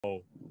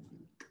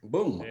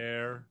Boom.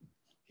 There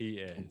he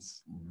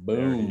is.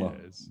 Boom. There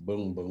he is.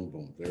 Boom, boom,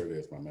 boom. There it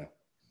is, my man.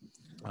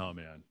 Oh,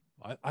 man.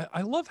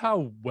 I love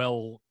how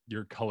well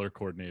you're color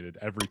coordinated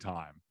every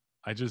time.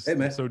 I'm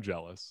so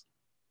jealous.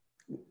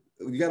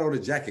 You got on a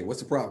jacket.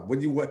 What's the problem? What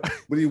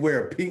do you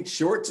wear? Pink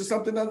shorts or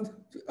something under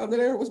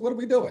there? What are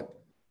we doing?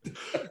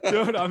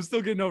 Dude, I'm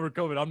still getting over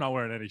COVID. I'm not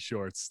wearing any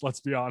shorts. Let's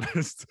be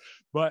honest.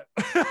 But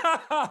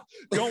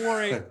don't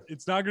worry,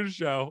 it's not going to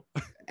show.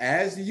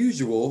 As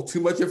usual,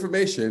 too much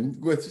information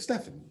with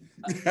Stephen.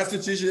 That's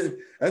what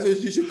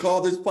you should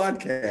call this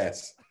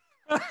podcast.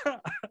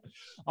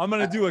 I'm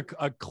going to do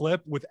a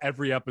clip with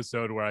every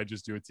episode where I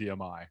just do a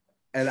TMI.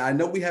 And I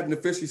know we haven't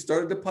officially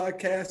started the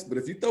podcast, but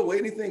if you throw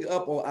anything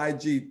up on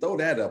IG, throw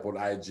that up on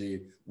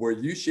IG where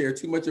you share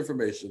too much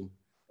information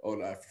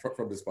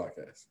from this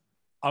podcast.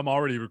 I'm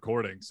already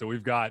recording, so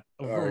we've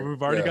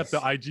already got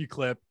the IG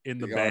clip in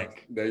the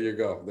bank. There you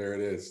go. There it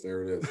is.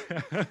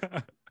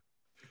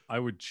 I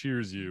would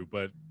cheers you,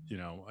 but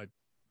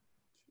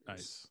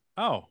nice.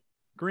 Oh,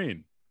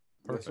 green,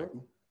 perfect.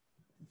 Right.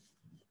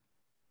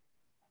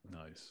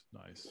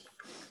 Nice.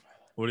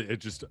 What it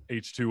just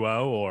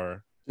H2O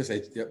or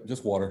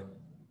just water.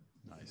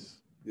 Nice.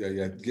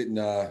 Yeah.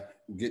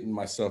 Getting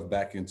myself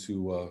back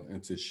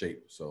into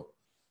shape. So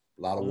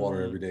a lot of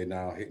water every day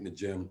now. Hitting the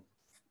gym.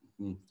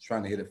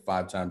 Trying to hit it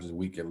 5 times a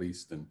week at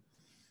least. And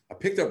I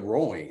picked up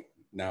rowing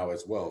now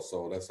as well.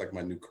 So that's like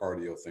my new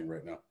cardio thing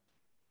right now.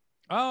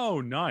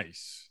 Oh,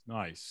 nice.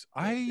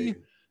 I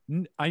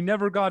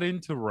never got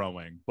into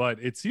rowing, but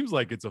it seems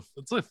like it's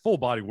a full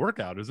body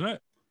workout, isn't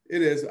it?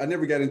 It is. I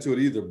never got into it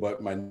either,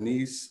 but my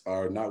knees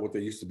are not what they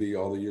used to be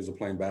all the years of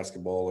playing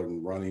basketball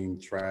and running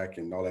track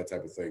and all that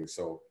type of thing.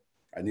 So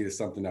I needed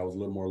something that was a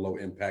little more low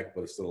impact,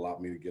 but it still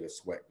allowed me to get a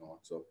sweat going.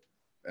 So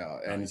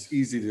and it's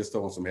easy to just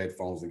throw on some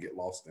headphones and get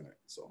lost in it.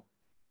 So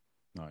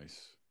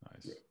nice.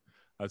 Yeah.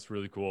 That's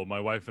really cool.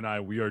 My wife and I,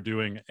 we are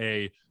doing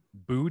a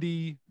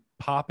booty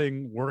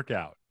popping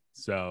workout.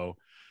 So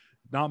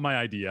not my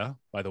idea,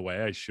 by the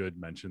way, I should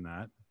mention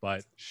that,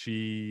 but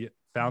she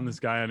found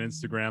this guy on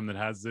Instagram that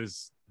has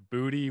this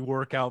booty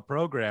workout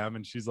program.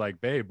 And she's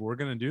like, babe, we're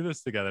going to do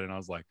this together. And I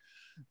was like,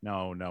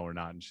 no, we're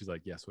not. And she's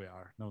like, yes, we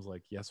are. And I was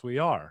like, yes, we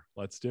are.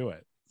 Let's do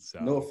it. So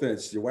no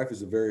offense. Your wife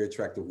is a very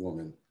attractive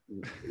woman.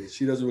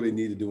 She doesn't really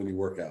need to do any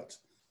workouts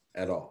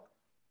at all.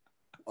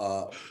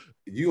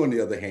 You, on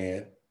the other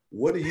hand,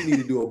 what do you need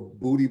to do a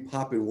booty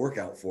popping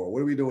workout for?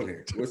 What are we doing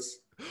here?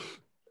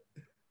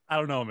 I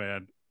don't know,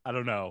 man. I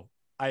don't know.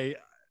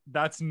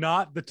 That's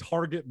not the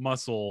target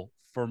muscle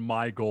for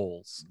my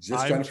goals.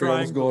 Just trying to figure out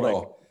what's going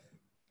on.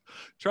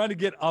 Trying to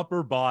get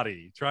upper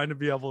body, trying to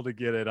be able to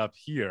get it up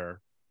here,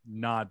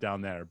 not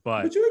down there.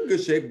 But you're in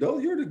good shape though.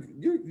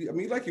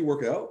 Like you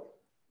work out.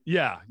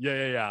 Yeah.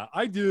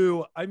 I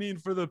do. I mean,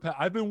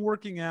 I've been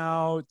working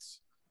out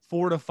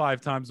 4 to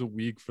 5 times a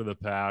week for the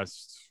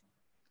past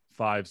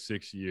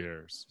 5-6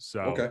 years.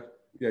 So okay.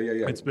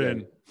 Yeah. It's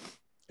been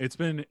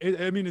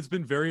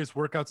various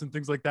workouts and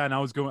things like that. And I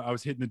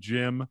was hitting the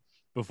gym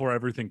before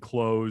everything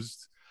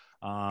closed.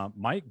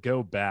 Might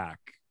go back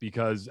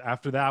because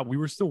after that we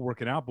were still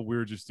working out, but we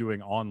were just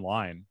doing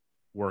online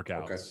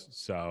workouts. Okay.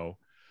 So,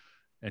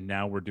 and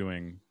now we're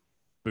doing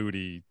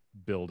booty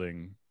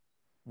building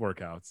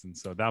workouts, and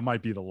so that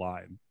might be the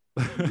line.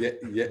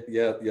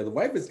 yeah. The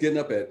wife is getting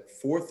up at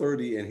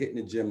 4:30 and hitting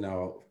the gym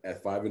now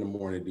at 5 a.m.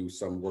 to do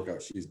some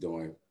workout she's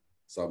doing,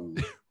 some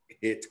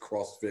HIIT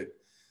CrossFit,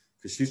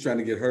 because she's trying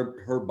to get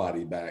her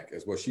body back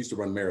as well. She used to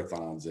run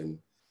marathons and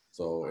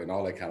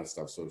all that kind of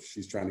stuff. So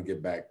she's trying to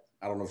get back.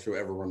 I don't know if she'll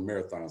ever run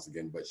marathons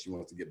again, but she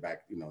wants to get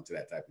back, to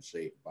that type of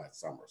shape by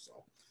summer.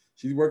 So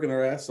she's working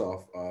her ass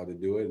off to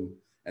do it,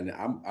 and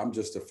I'm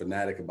just a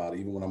fanatic about it.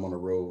 Even when I'm on the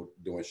road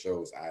doing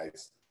shows,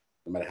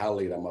 no matter how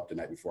late I'm up the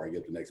night before I get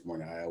up the next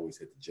morning, I always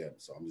hit the gym.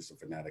 So I'm just a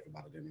fanatic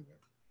about it anyway.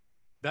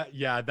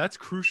 That's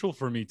crucial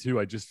for me too.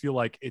 I just feel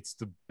like it's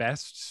the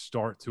best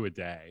start to a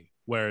day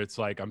where it's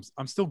like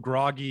I'm still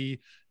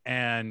groggy,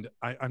 and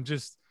I'm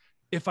just,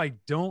 if I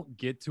don't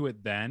get to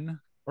it then,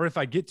 or if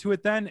I get to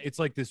it then, it's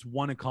like this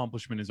one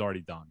accomplishment is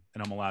already done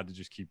and I'm allowed to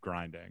just keep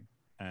grinding.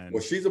 And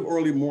well, she's an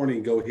early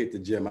morning go hit the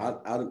gym.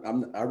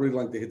 I really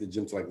like to hit the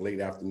gym to like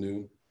late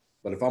afternoon.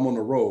 But if I'm on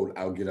the road,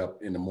 I'll get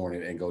up in the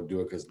morning and go do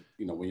it because,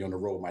 when you're on the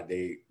road, my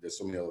day, there's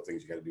so many other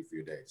things you got to do for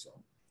your day. So,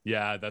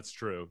 yeah, that's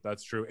true.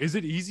 Is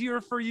it easier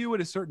for you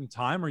at a certain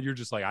time, or you're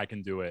just like, I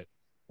can do it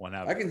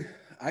whenever?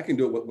 I can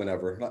do it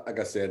whenever. Like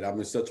I said, I'm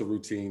in such a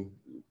routine.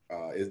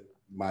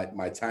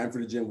 My time for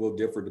the gym will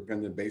differ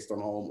depending based on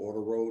home or the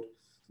road,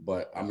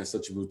 but I'm in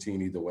such a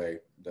routine either way.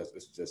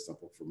 It's just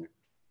simple for me.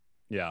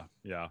 Yeah.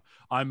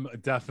 I'm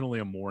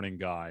definitely a morning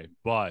guy,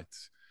 but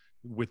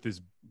with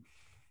this,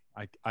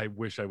 I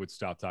wish I would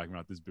stop talking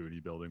about this booty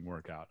building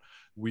workout.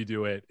 We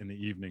do it in the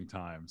evening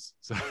times.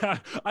 So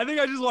I think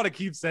I just want to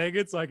keep saying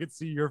it so I can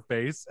see your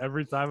face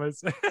every time I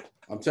say it.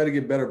 I'm trying to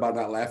get better about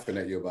not laughing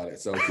at you about it.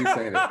 So keep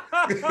saying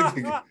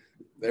it.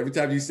 Every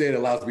time you say it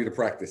allows me to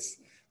practice.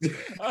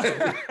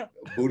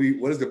 Booty,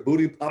 what is the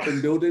booty popping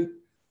building?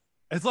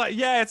 It's like,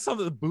 yeah, it's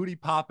something, the booty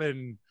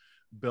popping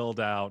build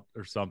out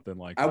or something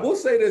like I that. will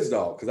say this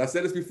though, because I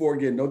said this before.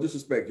 Again, no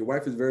disrespect. Your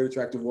wife is a very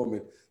attractive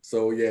woman.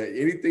 So yeah,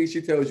 anything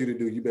she tells you to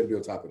do, you better be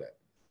on top of that.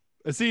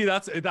 See,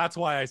 that's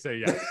why I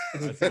say yes.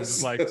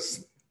 It's like,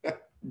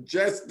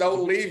 just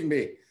don't leave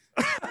me.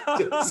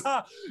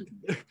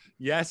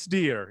 Yes,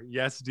 dear.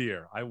 Yes,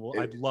 dear.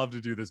 I'd love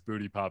to do this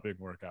booty popping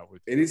workout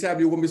with you. Anytime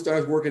your woman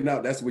starts working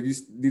out, that's when you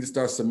need to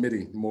start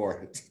submitting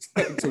more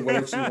to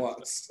whatever she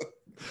wants.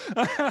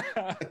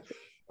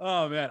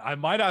 Oh man, I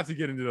might have to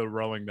get into the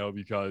rowing though,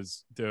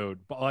 because dude,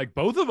 like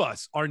both of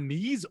us, our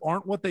knees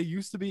aren't what they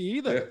used to be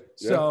either.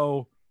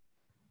 So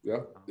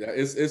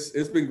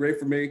it's been great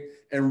for me.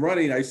 And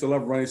running, I used to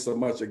love running so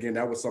much. Again,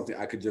 that was something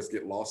I could just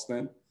get lost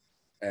in.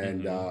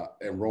 And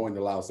rowing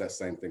allows that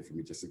same thing for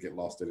me, just to get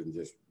lost in it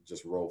and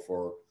just roll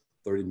for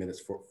 30 minutes,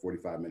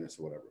 45 minutes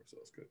or whatever. So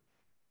it's good.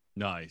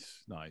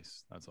 Nice.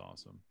 That's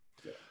awesome.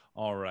 Yeah.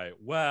 All right.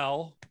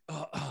 Well,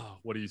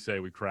 what do you say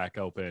we crack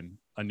open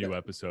a new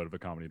episode of A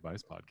Comedy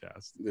Advice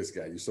Podcast? This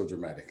guy, you're so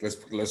dramatic. Let's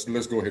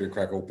go ahead and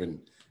crack open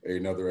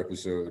another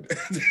episode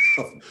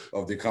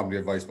of the Comedy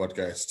Advice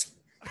Podcast.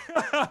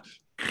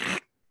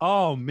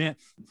 Oh man,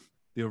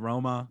 the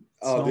aroma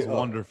smells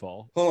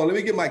wonderful. Hold on, let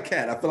me get my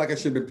cat. I feel like I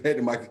should have been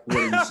petting my. What do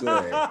you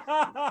say?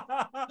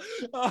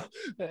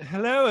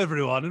 Hello,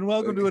 everyone, and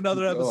welcome to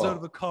another episode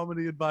of the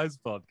Comedy Advice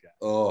Podcast.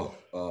 Oh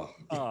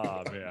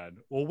man.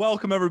 Well,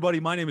 welcome everybody.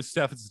 My name is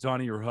Stephen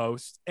Satani, your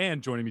host,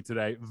 and joining me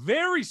today,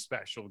 very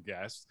special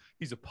guest.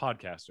 He's a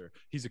podcaster.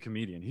 He's a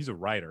comedian. He's a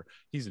writer.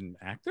 He's an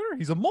actor.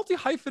 He's a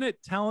multi-hyphenate,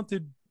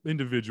 talented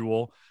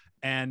individual,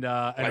 and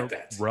a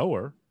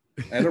rower.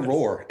 And a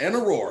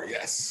roar,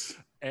 yes.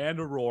 And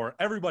a roar.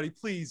 Everybody,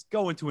 please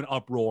go into an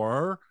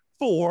uproar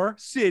for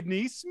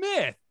Sidney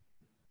Smith.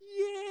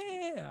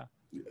 Yeah.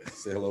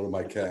 Say hello to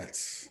my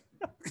cats.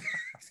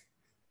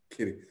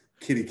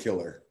 Kitty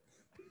killer.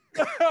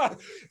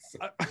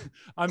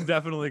 I'm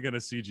definitely going to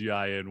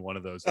CGI in one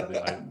of those for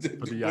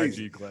the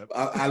IG clip.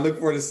 I look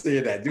forward to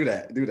seeing that. Do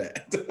that.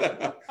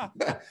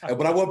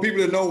 But I want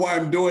people to know why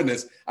I'm doing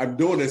this. I'm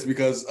doing this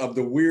because of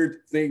the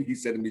weird thing he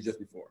said to me just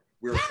before.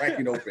 We were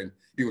cracking open.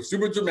 He was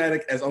super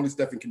dramatic, as only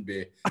Stephen can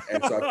be,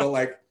 and so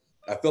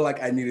I feel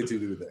like I needed to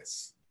do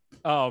this.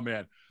 Oh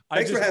man!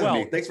 Thanks for having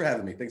me. Thanks for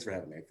having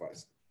me.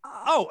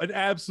 Oh, an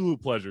absolute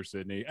pleasure,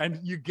 Sidney. And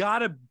you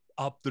gotta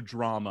up the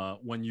drama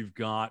when you've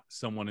got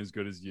someone as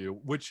good as you,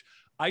 which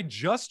I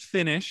just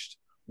finished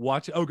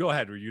watching. Oh, go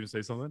ahead. Were you gonna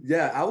say something?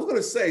 Yeah, I was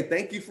gonna say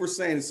thank you for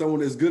saying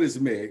someone as good as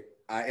me.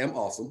 I am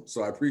awesome,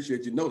 so I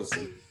appreciate you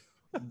noticing.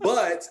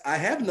 But I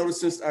have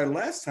noticed since our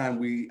last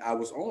time I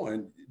was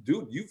on,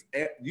 dude,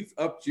 you've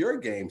upped your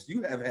games.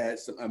 You have had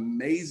some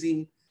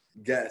amazing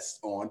guests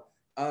on.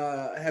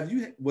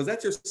 Was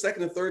that your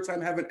second or third time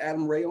having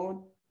Adam Ray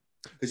on?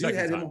 Because you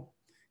had him on.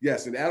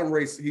 Yes, and Adam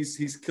Ray,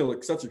 he's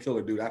killer, such a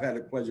killer dude. I've had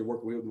the pleasure of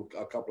working with him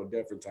a couple of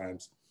different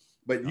times.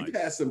 But you've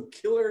had some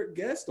killer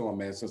guests on,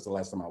 man, since the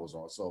last time I was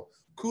on. So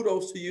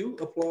kudos to you,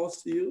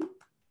 applause to you.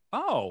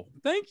 Oh,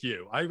 thank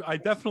you. I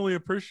definitely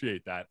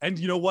appreciate that. And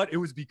you know what? It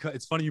was because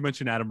it's funny you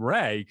mentioned Adam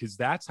Ray, because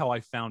that's how I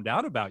found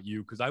out about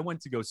you, because I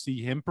went to go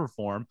see him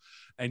perform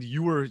and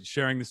you were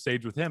sharing the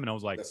stage with him. And I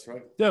was like, that's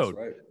right. Dude.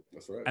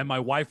 That's right. And my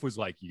wife was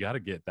like, you got to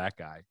get that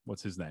guy.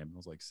 What's his name? I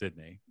was like,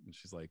 Sidney. And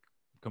she's like,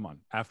 come on.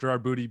 After our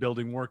booty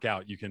building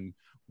workout, you can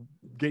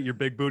get your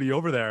big booty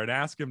over there and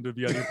ask him to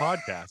be on your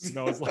podcast. And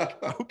I was like,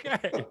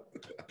 okay.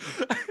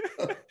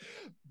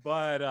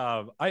 But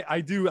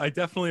I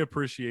definitely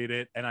appreciate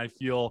it. And I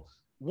feel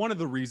one of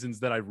the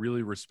reasons that I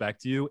really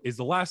respect you is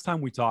the last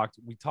time we talked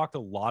a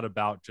lot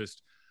about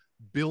just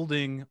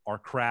building our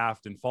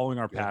craft and following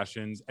our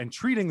passions and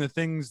treating the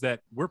things that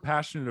we're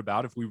passionate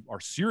about, if we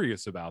are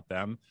serious about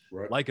them,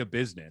 like a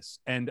business.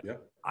 And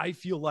I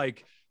feel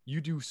like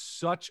you do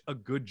such a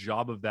good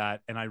job of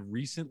that. And I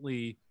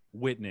recently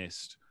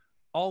witnessed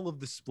all of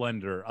the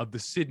splendor of the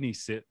Sidney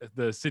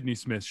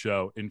Smith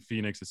show in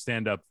Phoenix, a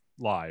stand-up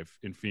live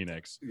in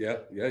Phoenix. Yeah.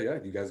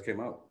 You guys came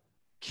out.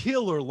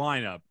 Killer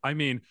lineup. I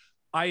mean,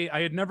 I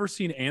had never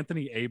seen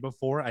Anthony A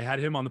before. I had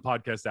him on the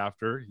podcast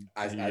after.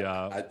 I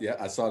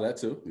saw that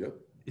too.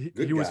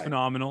 Yep. He was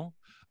phenomenal.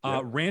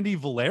 Randy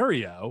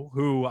Valerio,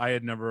 who I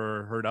had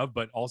never heard of,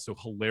 but also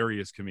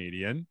hilarious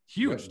comedian.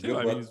 Huge too.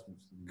 I mean, he's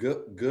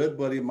good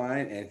buddy of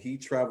mine, and he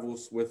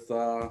travels with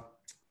I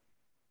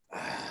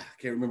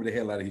can't remember the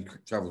headliner he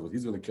travels with.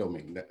 He's gonna kill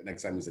me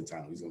next time he's in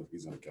town. He's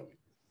gonna kill me.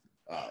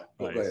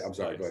 Go ahead. I'm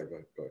sorry. Nice. Go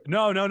ahead.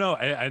 No.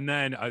 And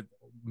then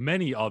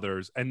many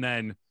others, and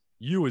then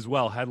you as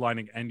well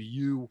headlining, and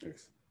you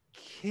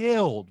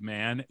killed,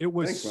 man. It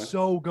was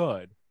so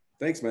good.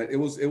 Thanks, man. It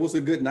was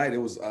a good night. It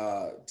was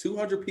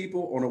 200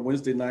 people on a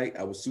Wednesday night.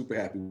 I was super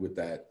happy with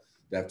that.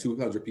 To have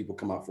 200 people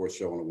come out for a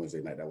show on a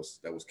Wednesday night, that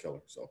was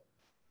killer. So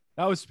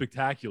that was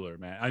spectacular,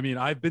 man. I mean,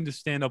 I've been to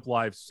stand up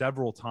live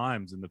several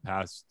times in the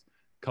past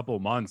couple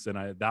of months,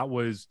 and that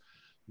was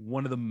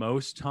one of the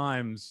most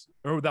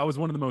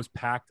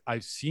packed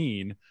I've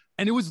seen.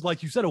 And it was,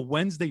 like you said, a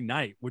Wednesday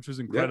night, which was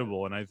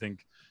incredible. And I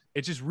think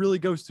it just really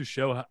goes to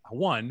show,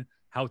 one,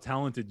 how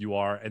talented you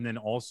are. And then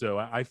also,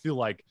 I feel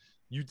like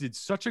you did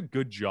such a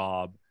good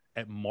job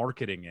at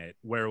marketing it,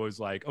 where it was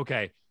like,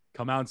 okay,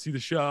 come out and see the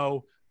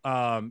show.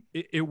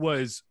 It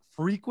was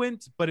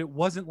frequent, but it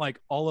wasn't like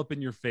all up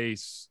in your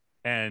face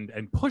and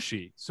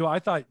pushy. So I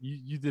thought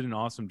you did an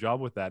awesome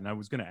job with that. And I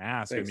was going to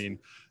ask, Thanks. I mean,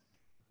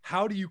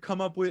 how do you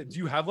come up with, do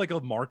you have like a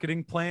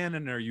marketing plan?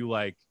 And are you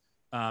like,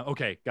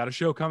 okay, got a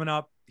show coming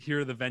up,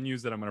 here are the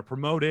venues that I'm going to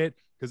promote it?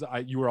 Because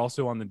you were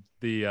also on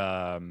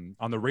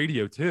the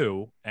radio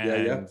too,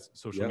 and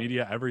social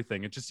media,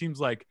 everything. It just seems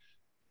like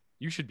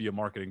you should be a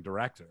marketing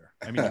director.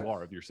 I mean, you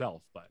are of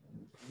yourself, but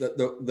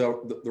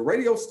the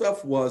radio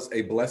stuff was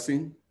a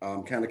blessing.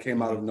 Kind of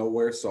came out of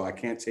nowhere, so I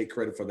can't take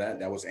credit for that.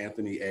 That was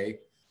Anthony A.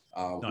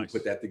 Who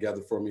put that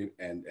together for me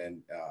and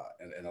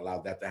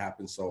allowed that to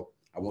happen. So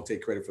I won't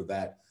take credit for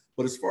that.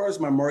 But as far as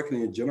my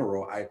marketing in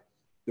general,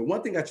 the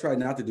one thing I try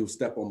not to do is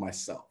step on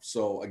myself.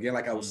 So again,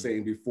 like I was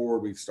saying before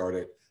we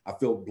started, I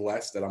feel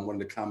blessed that I'm one of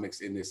the comics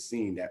in this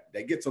scene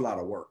that gets a lot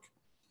of work.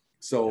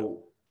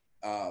 So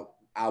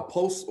I'll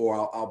post or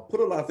I'll put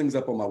a lot of things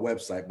up on my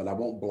website, but I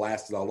won't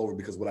blast it all over,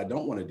 because what I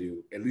don't want to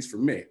do, at least for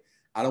me,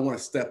 I don't want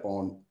to step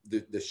on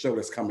the show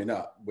that's coming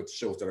up with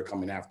shows that are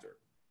coming after.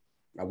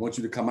 I want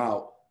you to come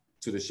out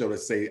to the show to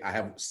say, I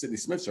have Sidney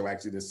Smith show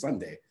actually this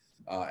Sunday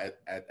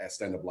at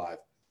Stand Up Live.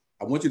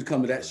 I want you to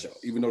come to that show,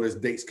 even though there's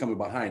dates coming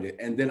behind it.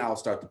 And then I'll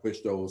start to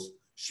push those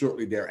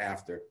shortly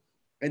thereafter.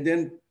 And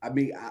then, I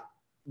mean,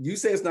 you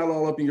say it's not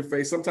all up in your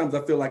face. Sometimes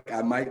I feel like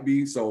I might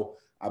be. So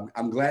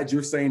I'm glad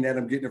you're saying that.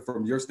 I'm getting it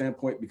from your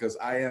standpoint, because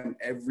I am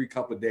every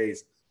couple of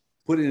days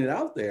putting it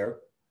out there.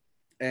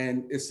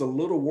 And it's a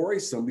little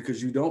worrisome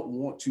because you don't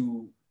want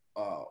to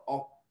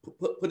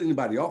put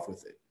anybody off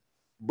with it.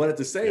 But at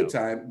the same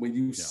time, when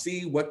you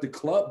see what the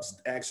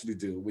clubs actually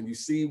do, when you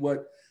see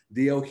what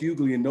D.L.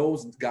 Hughley and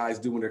those guys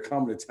do when they're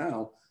coming to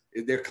town,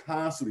 they're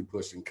constantly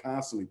pushing.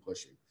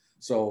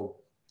 So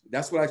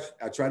that's what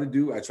I try to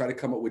do. I try to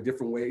come up with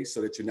different ways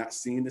so that you're not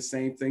seeing the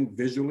same thing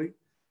visually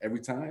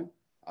every time.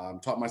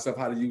 Taught myself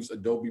how to use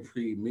Adobe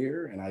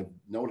Premiere, and I've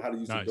known how to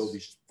use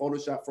Adobe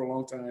Photoshop for a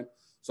long time.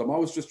 So I'm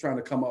always just trying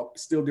to come up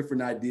still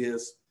different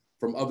ideas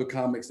from other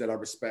comics that I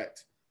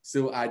respect,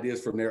 still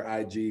ideas from their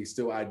IG,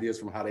 still ideas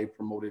from how they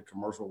promoted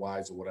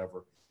commercial-wise or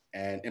whatever,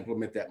 and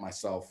implement that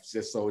myself,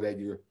 just so that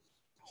you're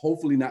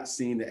hopefully not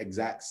seeing the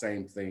exact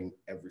same thing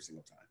every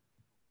single time.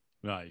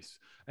 Nice.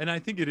 And I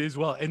think it is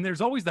well. And there's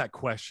always that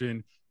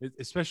question,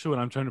 especially when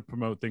I'm trying to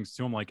promote things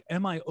too. I'm like,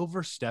 am I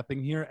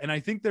overstepping here? And I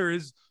think there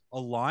is a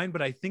line,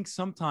 but I think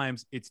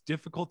sometimes it's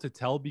difficult to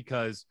tell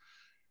because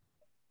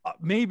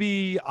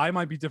maybe I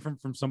might be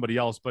different from somebody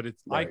else, but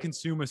it's I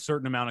consume a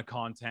certain amount of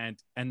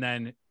content, and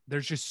then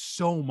there's just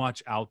so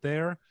much out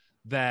there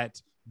that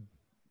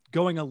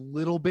going a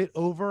little bit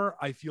over,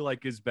 I feel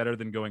like, is better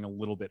than going a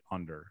little bit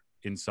under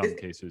in some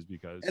cases,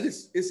 because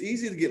it's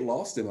easy to get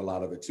lost in a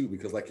lot of it too,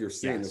 because like you're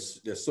saying,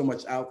 there's so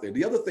much out there.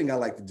 The other thing I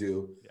like to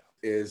do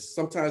is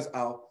sometimes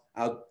I'll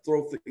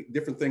throw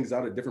different things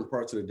out at different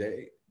parts of the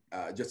day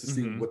just to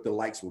see what the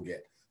likes will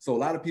get. So a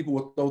lot of people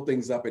will throw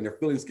things up and their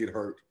feelings get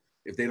hurt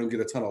if they don't get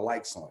a ton of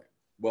likes on it.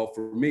 Well,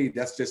 for me,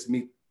 that's just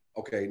me.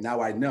 Okay,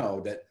 now I know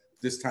that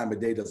this time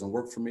of day doesn't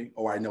work for me,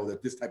 or I know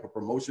that this type of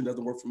promotion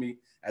doesn't work for me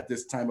at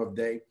this time of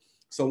day.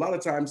 So a lot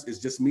of times it's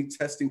just me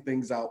testing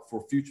things out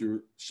for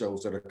future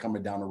shows that are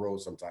coming down the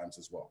road sometimes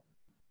as well.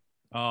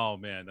 Oh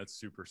man, that's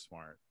super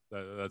smart.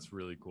 That's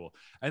really cool.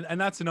 And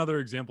that's another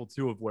example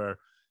too of where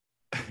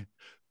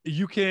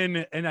you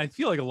can, and I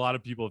feel like a lot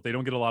of people, if they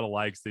don't get a lot of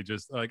likes, they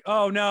just like,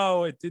 oh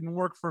no, it didn't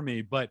work for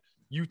me. But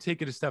you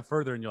take it a step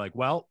further and you're like,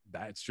 well,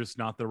 that's just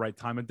not the right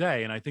time of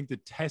day. And I think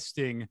that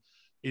testing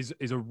is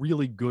a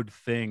really good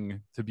thing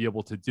to be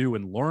able to do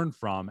and learn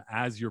from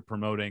as you're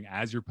promoting,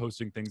 as you're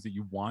posting things that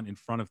you want in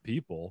front of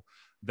people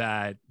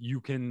that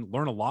you can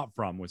learn a lot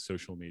from with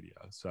social media.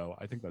 So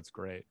I think that's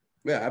great.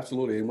 Yeah,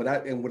 absolutely. And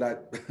I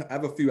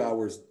have a few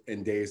hours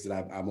and days that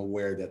I'm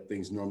aware that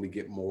things normally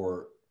get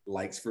more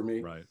likes for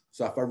me. Right.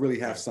 So if I really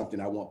have something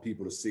I want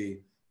people to see,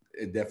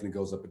 it definitely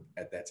goes up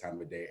at that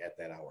time of day, at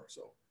that hour.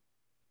 So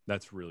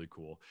that's really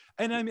cool.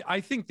 And I mean, I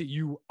think that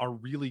you are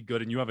really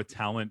good and you have a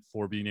talent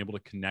for being able to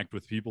connect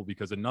with people,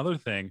 because another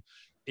thing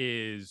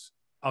is,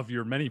 of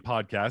your many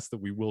podcasts that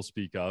we will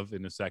speak of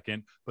in a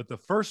second, but the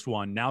first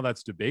one, now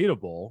that's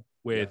Debatable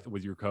with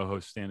your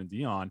co-host Stan and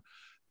Dion,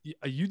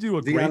 you do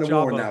a great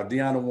job.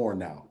 Deanna Warren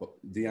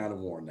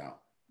now.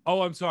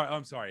 Oh, I'm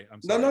sorry.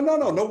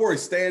 No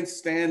worries.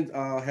 Stan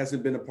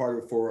hasn't been a part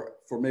of it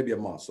for maybe a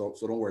month. So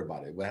don't worry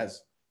about it. It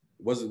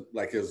wasn't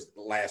like his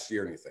last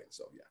year or anything.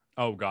 So yeah.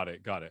 Oh, got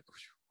it. Oh,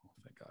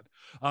 thank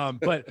God.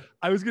 But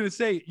I was going to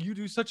say, you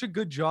do such a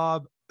good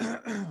job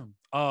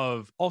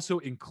of also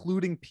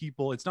including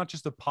people. It's not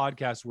just a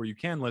podcast where you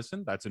can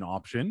listen. That's an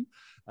option.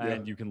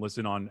 And you can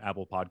listen on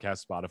Apple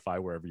Podcasts,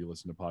 Spotify, wherever you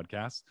listen to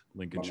podcasts.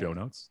 Link in show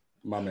notes.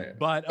 My man.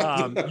 But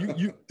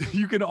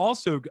you can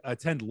also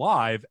attend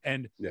live.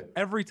 And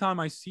every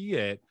time I see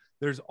it,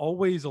 there's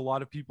always a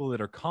lot of people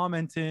that are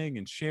commenting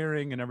and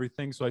sharing and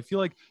everything. So I feel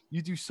like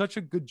you do such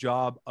a good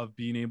job of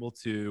being able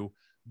to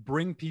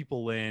bring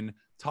people in,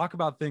 talk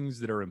about things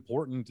that are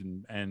important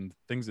and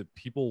things that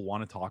people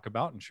want to talk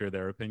about and share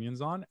their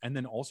opinions on, and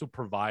then also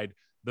provide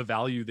the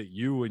value that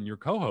you and your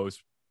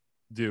co-host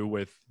do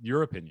with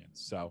your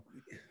opinions. So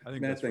I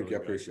think that's thank really you. I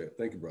good. appreciate it.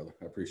 Thank you, brother.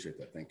 I appreciate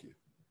that. Thank you.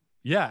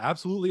 Yeah,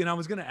 absolutely. And I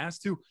was going to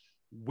ask too,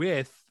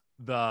 with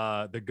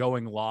the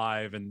going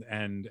live and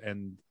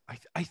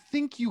I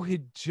think you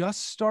had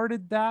just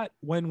started that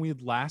when we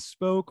last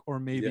spoke, or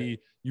maybe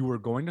you were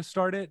going to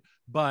start it,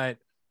 but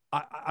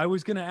I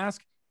was going to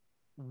ask,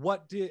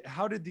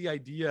 how did the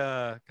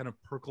idea kind of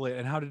percolate,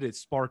 and how did it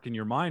spark in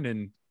your mind?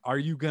 And are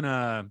you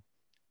gonna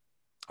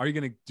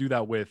do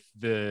that with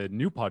the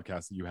new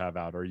podcast that you have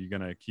out? Or are you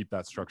gonna keep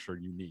that structure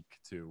unique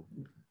to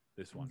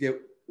this one? Yeah.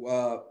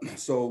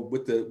 So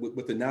with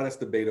the Now That's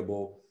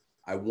Debatable,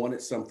 I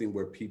wanted something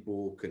where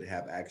people could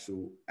have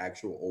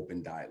actual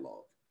open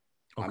dialogue.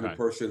 Okay. I'm a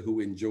person who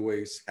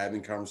enjoys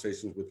having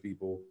conversations with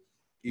people,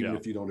 even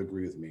if you don't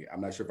agree with me.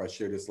 I'm not sure if I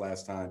shared this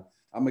last time.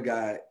 I'm a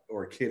guy,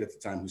 or a kid at the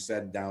time, who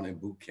sat down in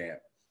boot camp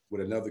with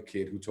another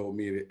kid who told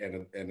me,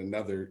 and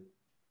another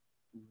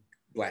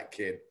black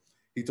kid,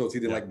 he told us he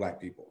didn't like black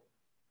people.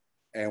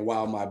 And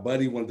while my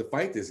buddy wanted to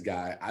fight this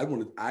guy, I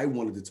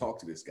wanted to talk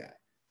to this guy.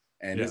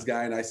 And this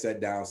guy and I sat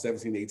down,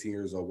 17, 18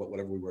 years old,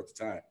 whatever we were at the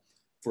time,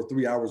 for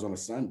 3 hours on a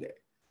Sunday.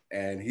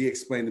 And he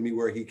explained to me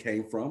where he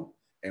came from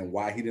and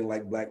why he didn't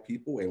like black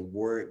people and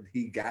where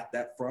he got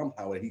that from,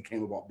 how he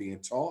came about being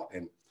taught.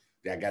 And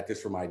I got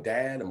this from my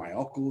dad and my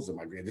uncles and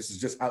my grand. This is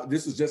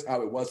just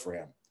how it was for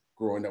him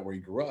growing up where he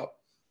grew up.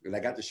 And I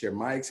got to share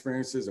my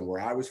experiences and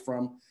where I was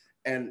from.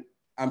 And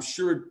I'm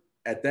sure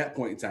at that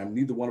point in time,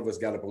 neither one of us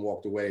got up and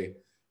walked away,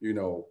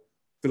 feeling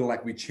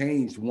like we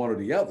changed one or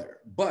the other.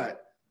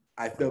 But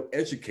I felt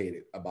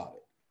educated about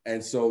it.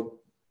 And so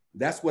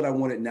that's what I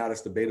wanted Now That's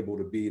Debatable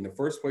to be in the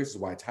first place, is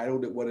why I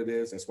titled it what it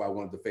is. That's why I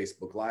wanted the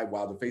Facebook Live.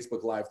 While the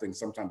Facebook Live thing,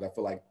 sometimes I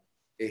feel like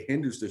it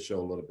hinders the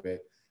show a little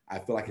bit. I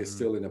feel like it's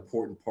still an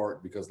important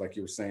part, because like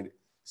you were saying,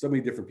 so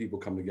many different people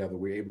come together.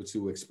 We're able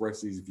to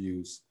express these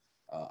views.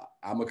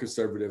 I'm a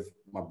conservative.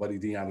 My buddy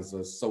Dion is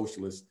a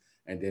socialist.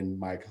 And then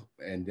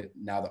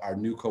now our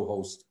new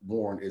co-host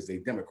Warren is a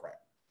Democrat.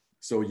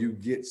 So you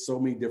get so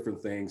many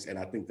different things. And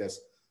I think that's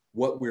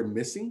what we're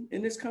missing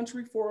in this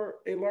country for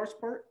a large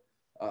part.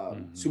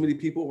 Too many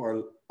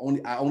people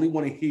I only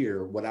want to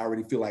hear what I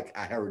already feel like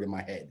I heard in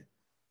my head.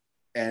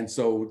 And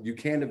so you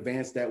can't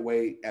advance that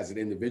way as an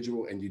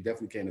individual, and you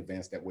definitely can't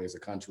advance that way as a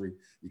country.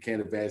 You can't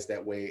advance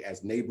that way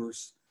as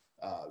neighbors.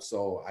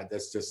 So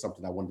that's just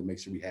something I wanted to make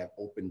sure we have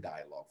open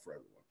dialogue for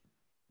everyone.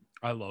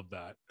 I love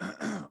that.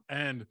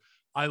 And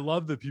I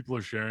love that people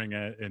are sharing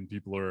it and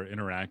people are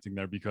interacting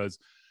there, because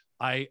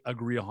I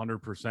agree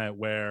 100%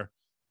 where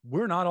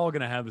we're not all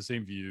going to have the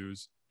same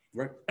views.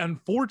 Right.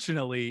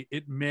 Unfortunately,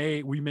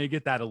 we may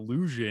get that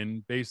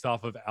illusion based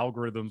off of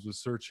algorithms with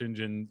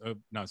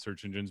not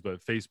search engines,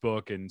 but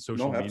Facebook and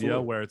social media,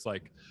 where it's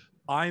like,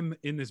 I'm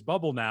in this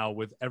bubble now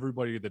with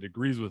everybody that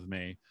agrees with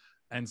me.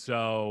 And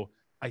so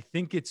I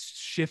think it's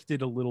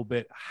shifted a little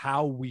bit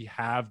how we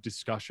have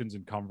discussions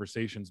and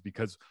conversations,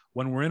 because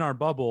when we're in our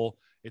bubble,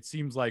 it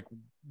seems like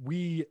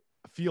we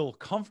feel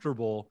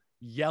comfortable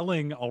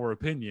yelling our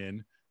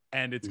opinion,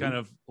 and it's kind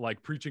of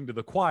like preaching to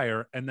the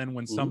choir. And then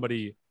when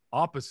somebody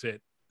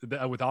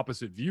with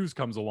opposite views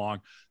comes along,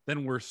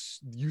 then we're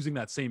using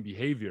that same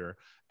behavior,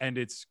 and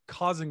it's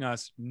causing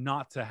us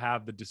not to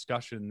have the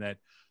discussion that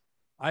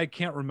I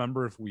can't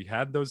remember if we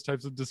had those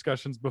types of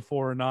discussions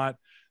before or not,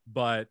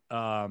 but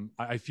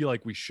I feel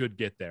like we should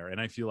get there.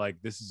 And I feel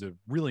like this is a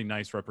really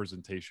nice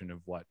representation of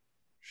what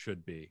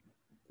should be.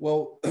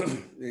 Well,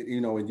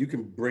 and you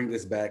can bring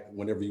this back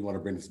whenever you want to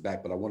bring this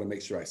back, but I want to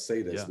make sure I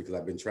say this because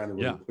I've been trying to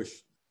really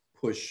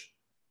push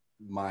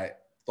my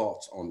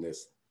thoughts on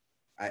this.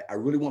 I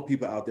really want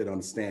people out there to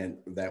understand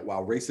that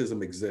while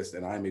racism exists,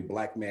 and I'm a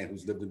black man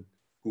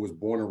who was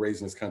born and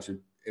raised in this country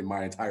in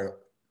my entire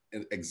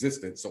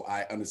existence, so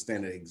I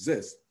understand it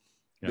exists.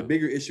 The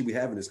bigger issue we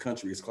have in this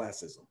country is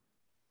classism.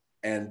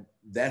 And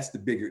that's the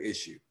bigger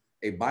issue.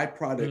 A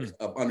byproduct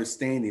of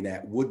understanding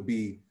that would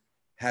be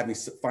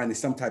finding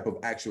some type of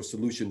actual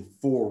solution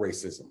for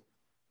racism,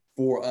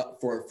 for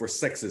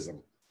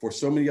sexism, for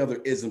so many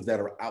other isms that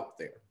are out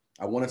there.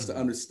 I want us to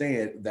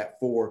understand that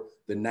for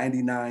the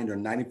 99 or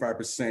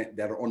 95%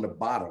 that are on the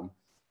bottom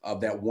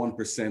of that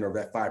 1% or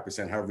that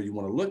 5%, however you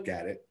want to look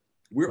at it,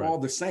 we're all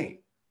the same.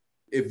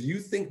 If you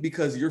think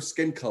because your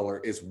skin color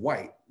is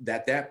white,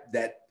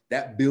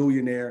 that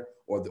billionaire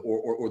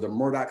or the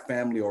Murdoch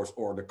family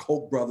or the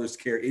Koch brothers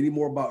care any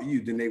more about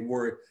you than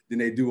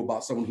they do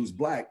about someone who's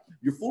black,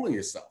 you're fooling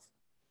yourself.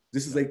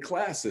 This is a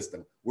class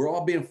system. We're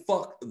all being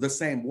fucked the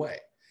same way.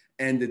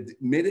 And the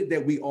minute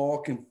that we all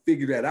can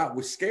figure that out,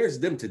 which scares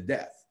them to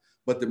death,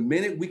 but the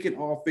minute we can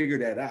all figure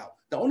that out,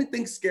 the only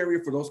thing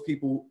scarier for those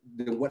people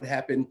than what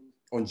happened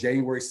on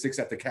January 6th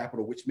at the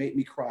Capitol, which made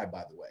me cry,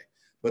 by the way.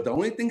 But the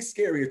only thing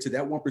scarier to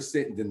that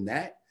 1% than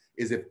that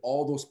is if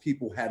all those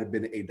people had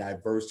been a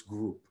diverse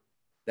group.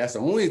 That's the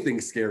only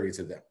thing scary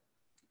to them,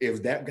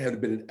 if that had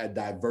been a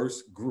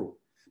diverse group.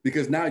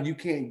 Because now you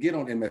can't get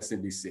on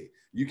MSNBC.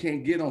 You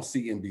can't get on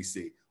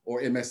CNBC.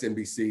 or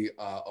MSNBC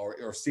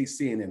or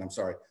CNN, I'm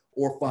sorry,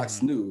 or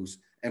Fox News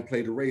and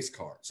play the race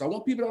card. So I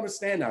want people to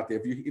understand out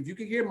there, if you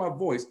can hear my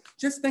voice,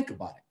 just think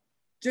about it.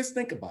 Just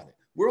think about it.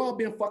 We're all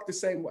being fucked the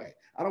same way.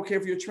 I don't care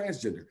if you're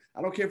transgender.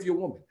 I don't care if you're a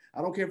woman.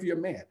 I don't care if you're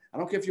a man. I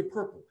don't care if you're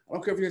purple. I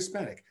don't care if you're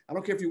Hispanic. I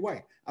don't care if you're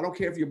white. I don't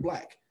care if you're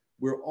black.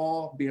 We're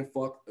all being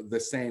fucked the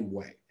same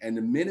way. And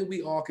the minute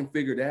we all can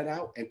figure that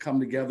out and come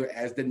together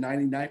as the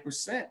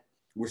 99%,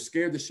 we're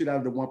scared the shit out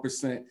of the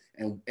 1%.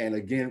 And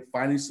again,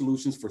 finding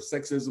solutions for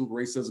sexism,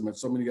 racism, and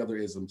so many other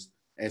isms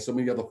and so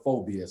many other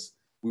phobias,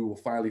 we will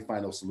finally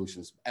find those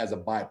solutions as a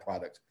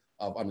byproduct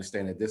of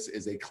understanding this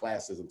is a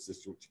classism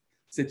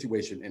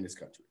situation in this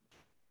country.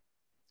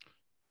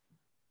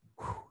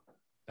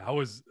 That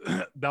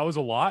was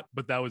a lot,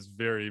 but that was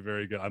very,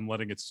 very good. I'm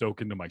letting it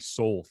soak into my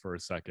soul for a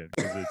second.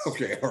 It's,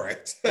 okay, all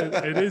right.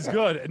 it is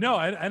good. No,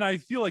 and I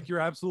feel like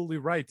you're absolutely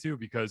right too,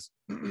 because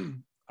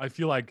I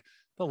feel like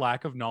the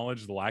lack of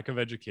knowledge, the lack of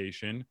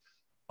education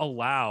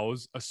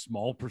allows a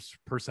small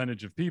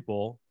percentage of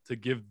people to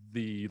give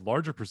the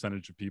larger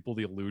percentage of people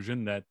the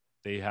illusion that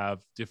they have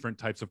different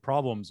types of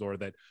problems or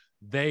that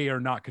they are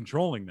not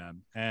controlling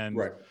them. And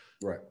right.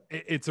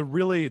 It's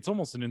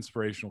almost an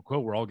inspirational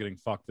quote. We're all getting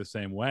fucked the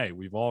same way.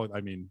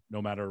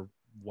 No matter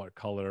what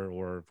color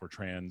or if we're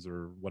trans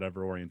or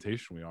whatever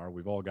orientation we are,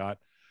 we've all got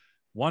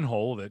one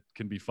hole that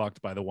can be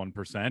fucked by the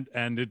 1%,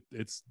 and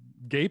it's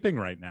gaping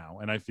right now.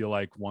 And I feel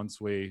like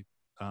once we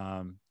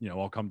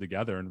all come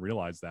together and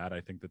realize that,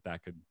 I think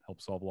that could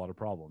help solve a lot of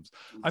problems.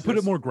 I put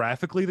it more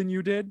graphically than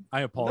you did.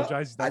 I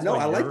apologize. No,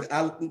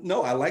 I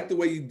know. I like the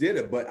way you did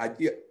it,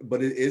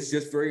 but it is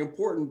just very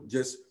important.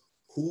 Just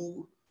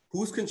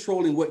who's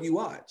controlling what you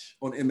watch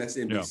on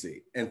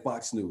MSNBC and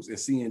Fox News and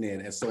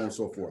CNN and so on and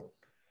so forth,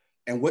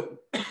 and what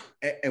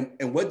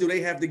do they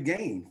have to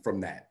gain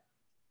from that?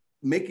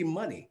 Making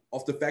money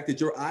off the fact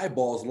that your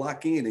eyeballs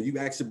lock in and you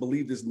actually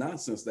believe this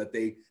nonsense that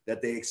they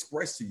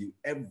express to you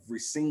every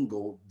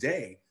single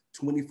day,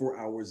 24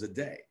 hours a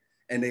day.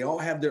 And they all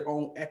have their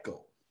own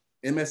echo.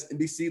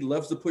 MSNBC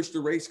loves to push the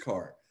race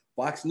card.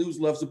 Fox News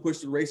loves to push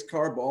the race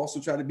card, but also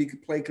try to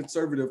play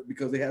conservative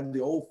because they have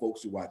the old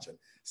folks who watch them.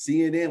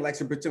 CNN likes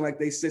to pretend like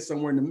they sit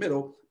somewhere in the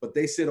middle, but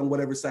they sit on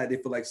whatever side they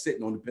feel like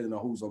sitting on, depending on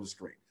who's on the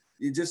screen.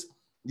 These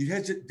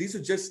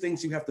are just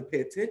things you have to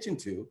pay attention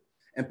to.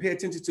 And pay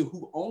attention to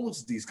who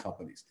owns these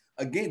companies.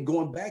 Again,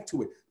 going back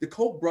to it, the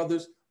Koch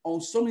brothers own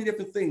so many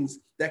different things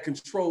that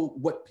control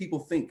what people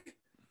think.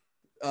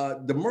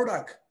 The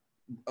Murdoch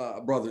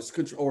brothers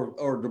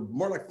or the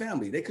Murdoch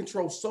family, they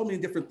control so many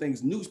different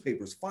things,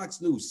 newspapers, Fox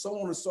News, so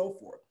on and so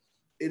forth.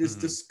 It is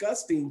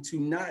disgusting to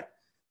not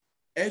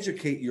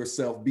educate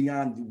yourself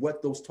beyond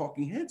what those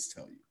talking heads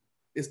tell you.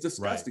 It's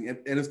disgusting. Right.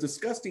 And it's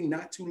disgusting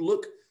not to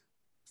look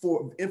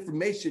for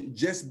information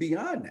just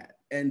beyond that.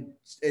 And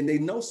they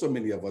know so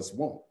many of us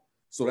won't.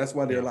 So that's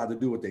why they're allowed to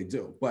do what they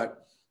do.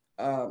 But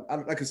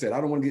like I said,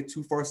 I don't want to get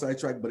too far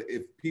sidetracked, but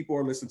if people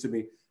are listening to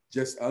me,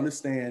 just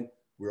understand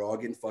we're all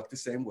getting fucked the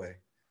same way.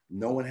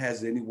 No one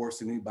has it any worse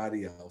than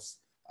anybody else.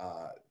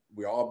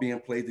 We're all being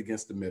played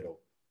against the middle,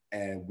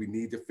 and we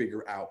need to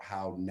figure out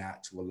how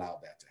not to allow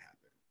that to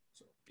happen.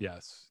 So.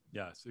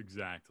 Yes,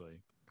 exactly.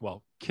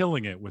 Well,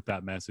 killing it with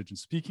that message. And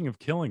speaking of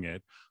killing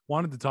it,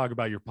 wanted to talk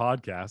about your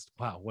podcast.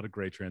 Wow, what a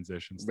great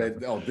transition. Man,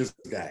 this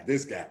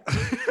guy.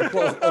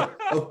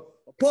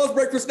 Applause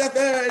break for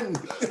Stephen.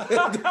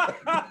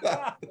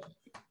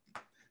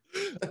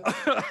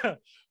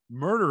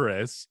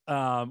 Murderess,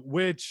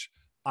 which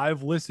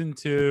I've listened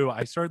to.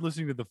 I started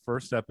listening to the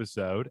first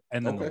episode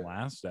and then the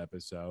last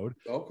episode.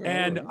 Okay.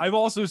 And I've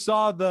also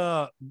saw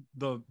the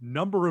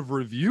number of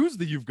reviews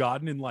that you've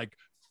gotten in like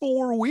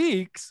 4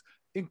 weeks.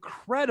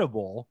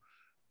 Incredible.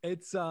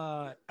 It's first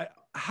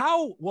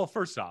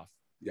off,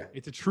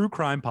 it's a true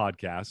crime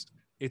podcast.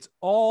 It's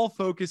all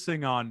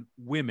focusing on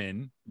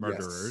women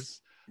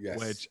murderers,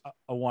 which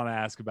I want to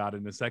ask about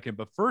in a second.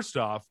 But first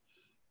off,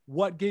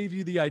 what gave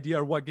you the idea,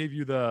 or what gave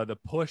you the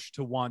push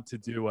to want to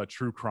do a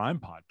true crime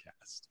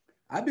podcast?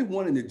 I've been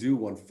wanting to do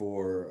one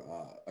for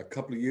a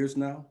couple of years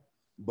now,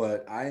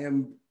 but I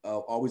am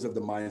always of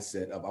the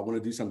mindset of I want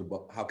to do something,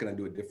 but how can I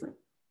do it different?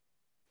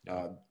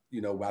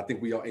 I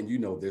think we all,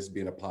 and this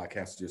being a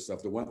podcaster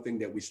yourself, the one thing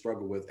that we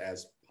struggle with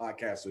as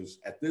podcasters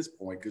at this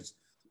point, because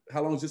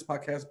how long has this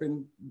podcast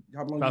been?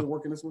 How long have you been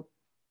working this one?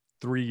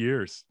 3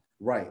 years.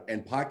 Right.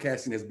 And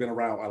podcasting has been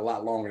around a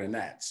lot longer than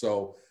that.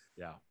 So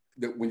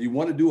when you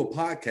want to do a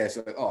podcast,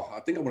 you're like, I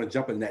think I want to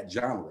jump in that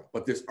genre,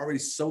 but there's already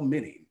so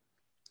many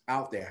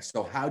out there.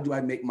 So how do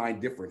I make mine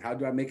different? How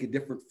do I make it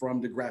different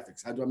from the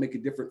graphics? How do I make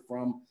it different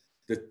from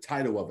the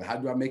title of it? How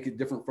do I make it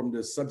different from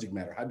the subject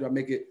matter? How do I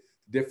make it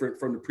different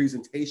from the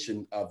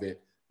presentation of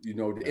it, the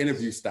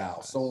interview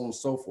style, so on and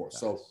so forth.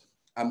 So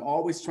I'm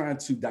always trying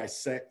to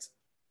dissect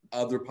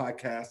other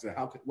podcasts and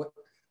what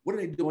are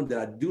they doing that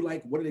I do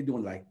like? What are they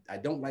doing like I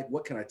don't like?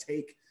 What can I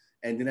take?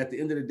 And then at the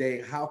end of the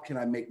day, how can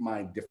I make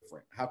mine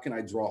different? How can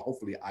I draw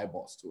hopefully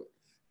eyeballs to it?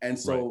 And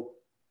so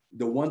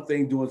the one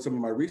thing doing some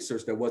of my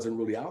research that wasn't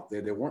really out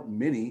there weren't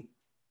many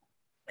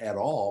at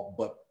all,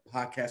 but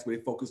podcasts where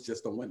they focus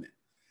just on women.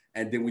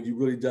 And then when you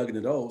really dug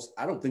into those,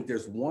 I don't think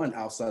there's one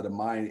outside of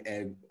mine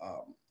and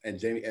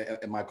Jamie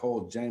and my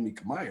co-host Jamie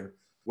Kmeyer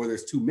where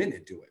there's two men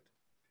that do it.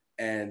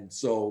 And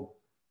so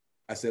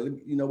I said,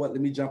 you know what?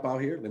 Let me jump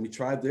out here. Let me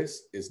try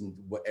this. Is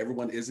what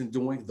everyone isn't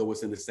doing, though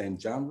it's in the same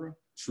genre,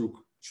 true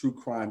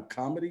crime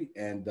comedy,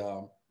 and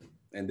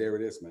there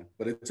it is, man.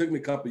 But it took me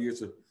a couple of years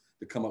to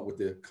come up with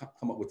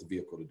the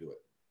vehicle to do it.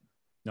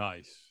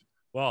 Nice.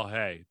 Well,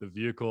 hey, the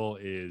vehicle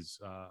is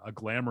a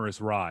glamorous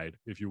ride,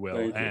 if you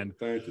will.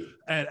 Thank you.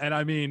 And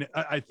I mean,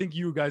 I think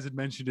you guys had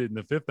mentioned it in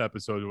the 5th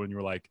episode when you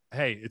were like,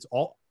 hey, it's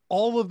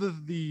all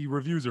of the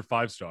reviews are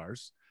 5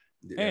 stars.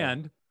 Yeah.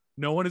 And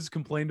no one has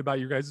complained about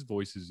your guys'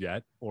 voices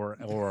yet or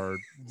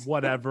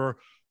whatever.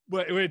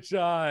 But which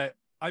I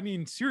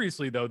mean,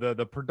 seriously though,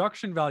 the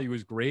production value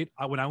is great.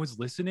 When I was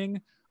listening,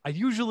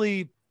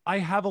 I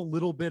have a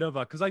little bit of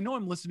because I know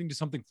I'm listening to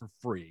something for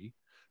free.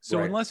 So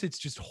right. Unless it's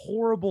just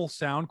horrible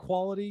sound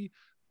quality,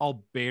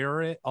 I'll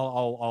bear it.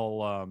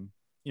 I'll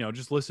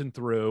just listen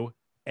through,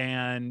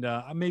 and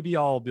maybe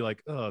I'll be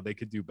like, oh, they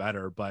could do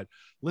better. But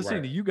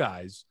listening to you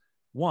guys,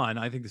 1,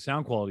 I think the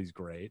sound quality is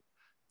great.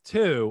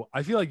 2,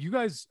 I feel like you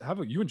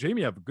and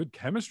Jamie have a good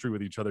chemistry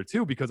with each other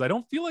too, because I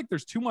don't feel like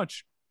there's too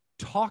much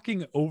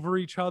talking over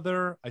each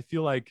other. I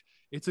feel like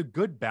it's a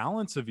good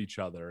balance of each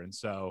other, and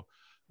so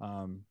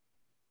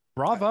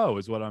bravo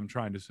is what I'm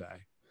trying to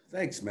say.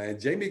 Thanks, man.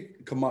 Jamie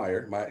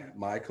Kmeyer,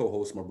 my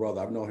co-host, my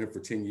brother, I've known him for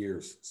 10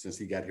 years since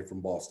he got here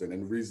from Boston.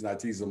 And the reason I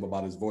tease him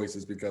about his voice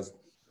is because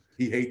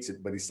he hates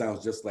it, but he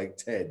sounds just like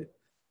Ted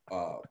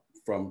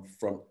from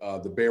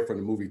the bear from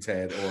the movie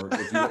Ted,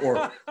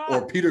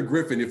 or Peter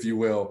Griffin, if you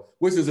will,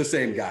 which is the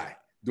same guy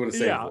doing the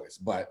same voice.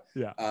 But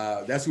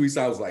that's who he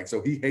sounds like.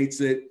 So he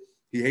hates it.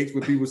 He hates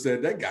when people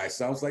said that guy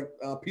sounds like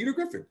Peter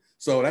Griffin.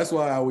 So that's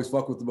why I always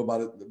fuck with him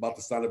about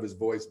the sound of his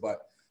voice.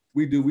 But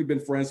we've been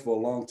friends for a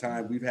long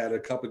time. We've had a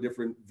couple of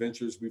different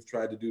ventures we've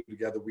tried to do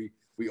together.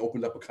 We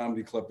opened up a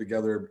comedy club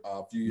together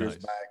a few years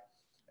back.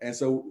 And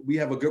so we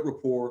have a good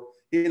rapport.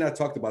 He and I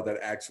talked about that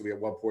actually at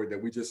one point,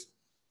 that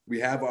we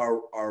have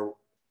our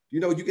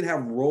you can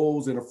have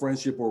roles in a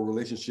friendship or a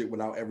relationship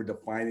without ever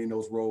defining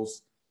those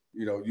roles.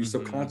 You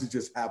subconsciously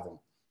just have them.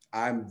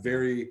 I am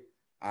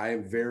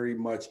very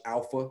much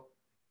alpha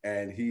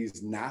and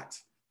he's not.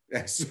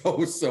 And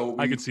so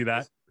I can see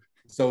that.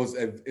 So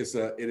it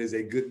is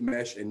a good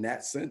mesh in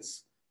that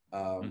sense.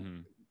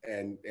 And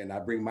I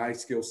bring my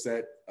skill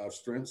set of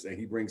strengths and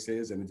he brings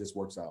his, and it just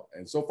works out.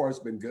 And so far it's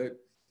been good.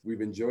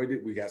 We've enjoyed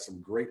it. We got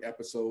some great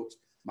episodes.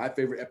 My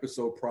favorite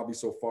episode probably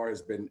so far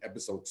has been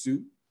episode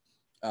 2,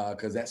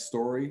 because that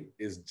story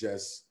is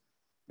just,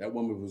 that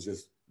woman was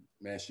just,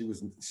 man, she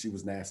was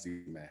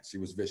nasty, man. She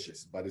was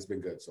vicious, but it's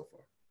been good so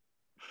far.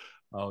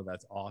 Oh,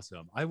 that's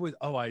awesome. I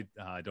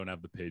don't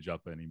have the page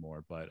up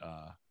anymore, but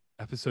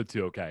episode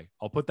 2. Okay.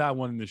 I'll put that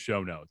one in the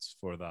show notes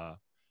for the.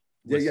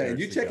 Yeah. And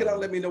you check it out.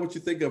 Let me know what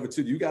you think of it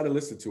too. You got to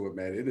listen to it,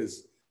 man.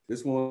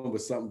 This one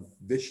was something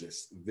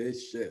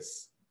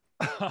vicious.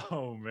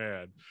 Oh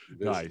man.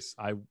 Nice.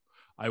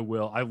 I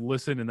will. I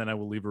listen and then I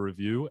will leave a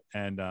review,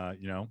 and I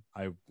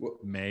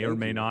may or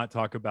may not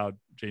talk about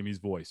Jamie's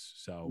voice.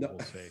 So we'll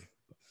see.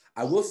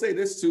 I will say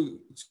this too,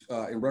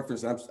 in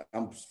reference.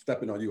 I'm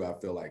stepping on you. I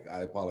feel like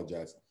I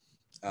apologize.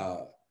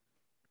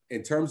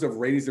 In terms of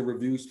ratings and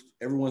reviews,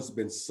 everyone's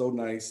been so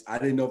nice. I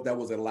didn't know if that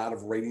was a lot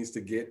of ratings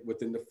to get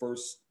within the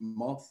first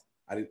month.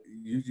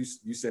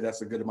 You said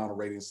that's a good amount of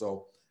ratings,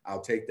 so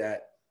I'll take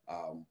that.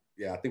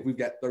 I think we've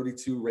got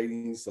 32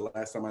 ratings the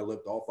last time I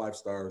looked, all 5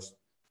 stars,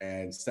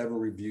 and 7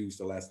 reviews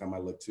the last time I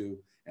looked too.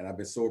 And I've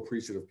been so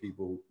appreciative of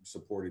people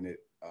supporting it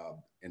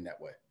in that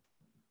way.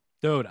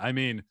 Dude, I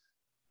mean,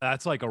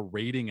 that's like a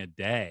rating a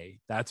day.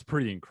 That's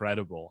pretty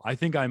incredible. I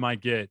think I might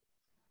get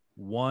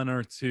 1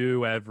 or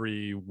 2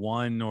 every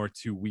 1 or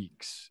 2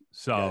 weeks.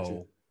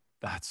 So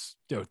that's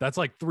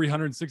like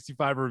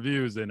 365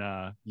 reviews in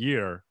a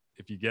year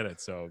if you get it.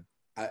 So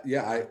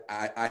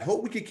I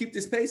hope we can keep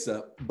this pace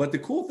up. But the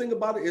cool thing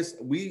about it is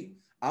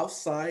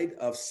outside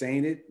of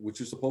saying it, which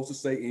you're supposed to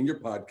say in your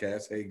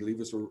podcast, hey,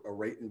 leave us a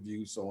rate and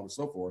review, so on and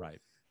so forth. Right.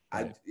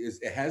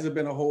 It hasn't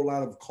been a whole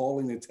lot of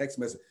calling and text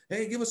message.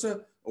 Hey, give us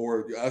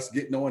or us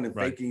getting on and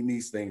faking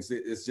these things.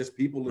 It's just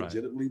people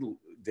legitimately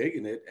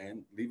digging it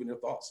and leaving their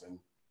thoughts. And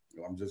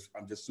I'm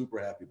just super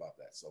happy about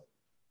that. So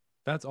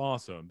that's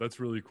awesome. That's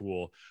really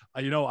cool.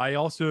 I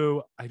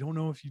don't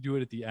know if you do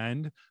it at the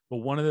end, but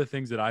one of the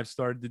things that I've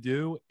started to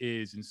do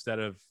is, instead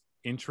of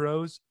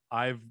intros,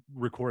 I've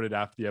recorded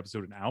after the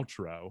episode an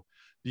outro,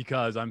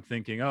 because I'm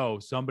thinking, oh,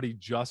 somebody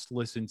just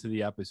listened to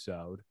the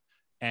episode,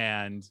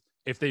 and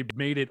if they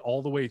made it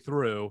all the way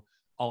through,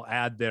 I'll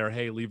add their,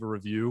 hey, leave a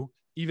review.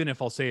 Even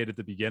if I'll say it at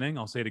the beginning,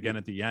 I'll say it again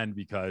at the end,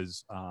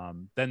 because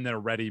then they're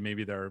ready.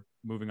 Maybe they're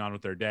moving on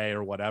with their day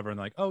or whatever, and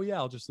like, oh yeah,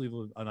 I'll just leave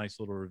a nice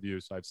little review.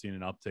 So I've seen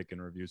an uptick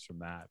in reviews from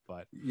that.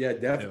 But yeah,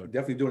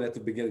 definitely doing it at the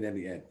beginning and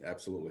the end.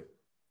 Absolutely.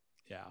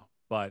 Yeah,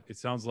 but it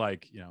sounds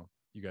like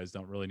you guys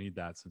don't really need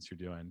that since you're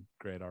doing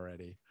great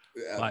already.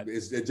 But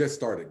it just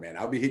started, man.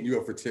 I'll be hitting you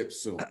up for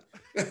tips soon.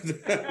 We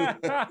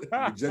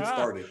just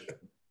started.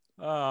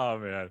 Oh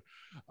man.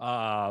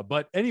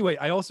 But anyway,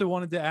 I also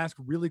wanted to ask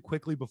really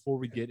quickly before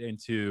we get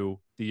into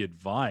the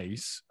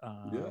advice.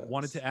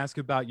 Wanted Yes. to ask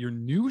about your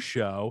new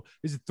show.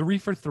 Is it 3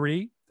 for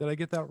 3? Did I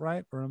get that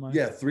right? Or am I?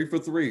 Yeah, 3 for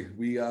 3.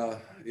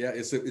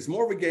 It's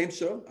more of a game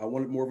show. I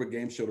wanted more of a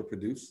game show to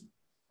produce,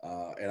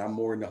 and I'm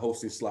more in the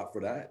hosting slot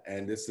for that.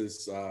 And this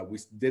is we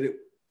did it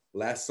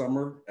last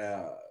summer.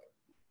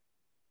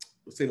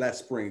 Let's say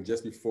last spring,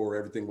 just before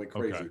everything went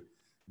crazy. Okay.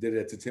 Did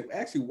it at the Tempe.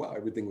 Actually, while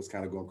everything was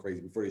kind of going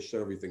crazy before they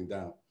shut everything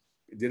down.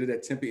 Did it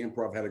at Tempe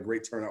Improv. Had a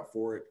great turnout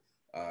for it.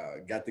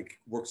 Got to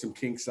work some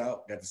kinks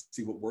out. Got to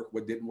see what worked,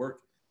 what didn't work.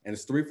 And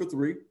it's 3 for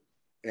 3.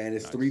 And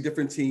it's nice. 3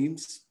 different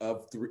teams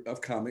of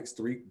comics,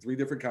 three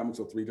different comics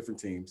or 3 different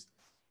teams.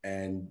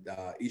 And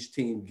each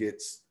team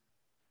gets,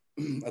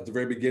 at the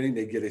very beginning,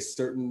 they get a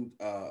certain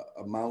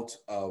amount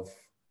of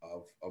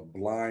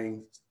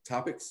blind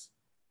topics.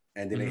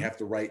 And then they have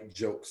to write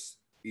jokes.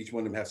 Each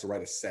one of them has to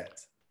write a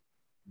set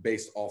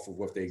based off of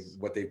what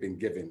they've been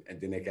given.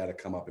 And then they got to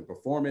come up and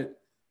perform it.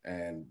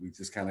 And we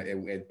just kind of,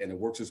 and it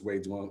works its way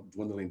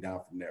dwindling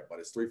down from there. But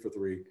it's 3 for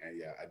 3. And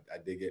yeah, I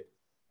dig it.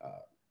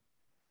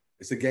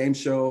 It's a game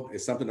show.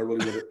 It's something I've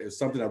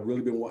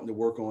really been wanting to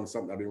work on,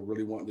 something I've been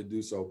really wanting to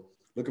do. So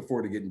looking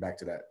forward to getting back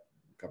to that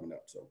coming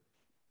up. So,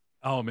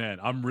 oh man,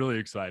 I'm really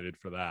excited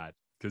for that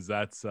because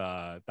that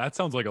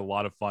sounds like a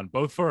lot of fun.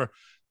 Both for,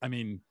 I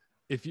mean,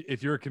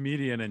 if you're a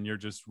comedian and you're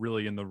just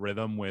really in the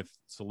rhythm with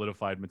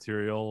solidified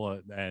material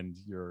and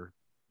you're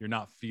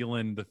not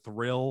feeling the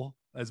thrill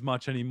as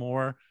much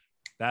anymore,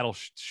 that'll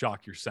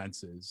shock your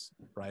senses,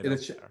 right?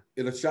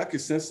 It'll shock your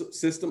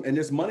system, and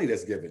there's money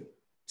that's given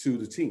to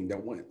the team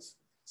that wins.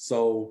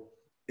 So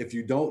if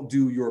you don't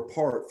do your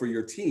part for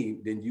your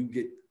team, then you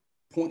get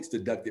points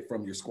deducted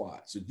from your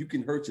squad. So you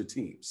can hurt your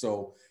team.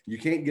 So you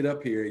can't get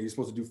up here. You're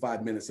supposed to do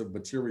 5 minutes of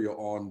material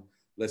on,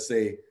 let's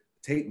say,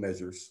 tape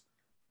measures,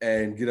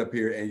 and get up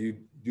here and you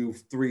do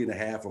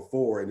 3.5 or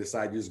 4 and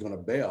decide you're just going to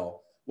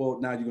bail. Well,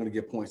 now you're going to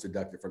get points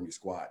deducted from your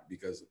squad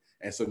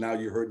and so now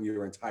you're hurting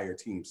your entire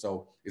team.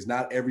 So it's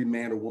not every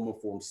man or woman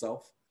for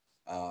himself.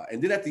 And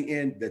then at the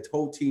end, the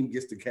whole team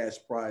gets the cash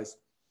prize,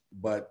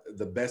 but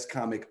the best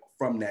comic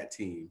from that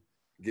team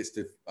gets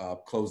to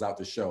close out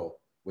the show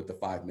with the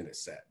 5-minute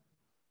set.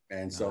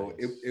 And nice. So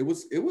it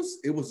was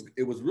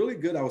really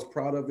good. I was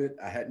proud of it.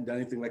 I hadn't done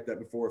anything like that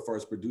before, as far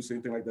as producing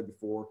anything like that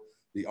before.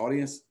 The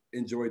audience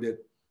enjoyed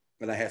it.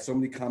 And I had so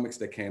many comics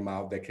that came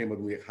up with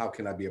me, how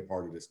can I be a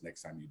part of this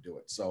next time you do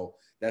it? So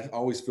that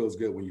always feels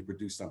good when you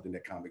produce something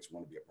that comics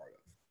want to be a part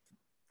of.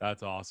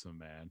 That's awesome,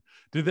 man.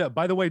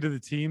 By the way, do the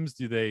teams,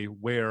 do they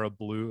wear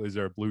is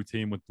there a blue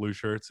team with blue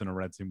shirts and a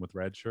red team with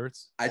red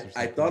shirts? I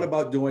thought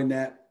about doing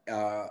that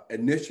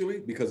initially,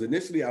 because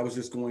initially I was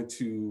just going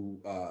to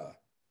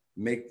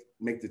make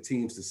the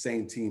teams the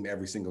same team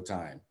every single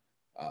time.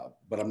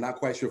 But I'm not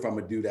quite sure if I'm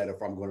gonna do that,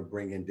 if I'm going to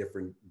bring in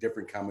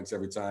different comics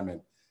every time, and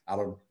I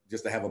don't,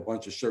 just to have a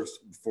bunch of shirts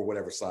for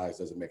whatever size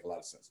doesn't make a lot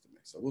of sense to me.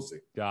 So we'll see.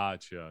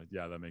 Gotcha.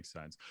 Yeah, that makes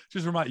sense.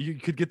 Just remind you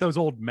could get those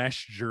old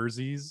mesh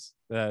jerseys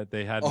that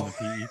they had in the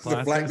PE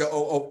classes.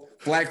 The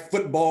flag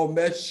football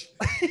mesh.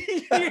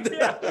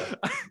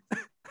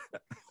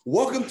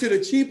 Welcome to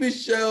the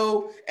cheapest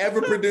show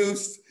ever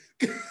produced.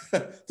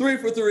 3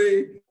 for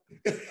 3.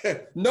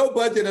 No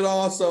budget at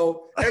all.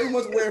 So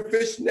everyone's wearing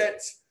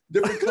fishnets,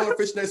 different color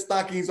fishnet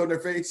stockings on their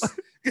face.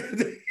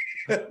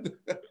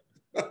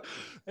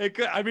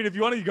 I mean, if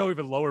you want to go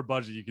even lower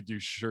budget, you could do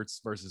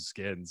shirts versus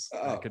skins.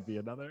 That could be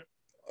another.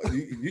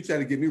 You trying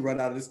to get me run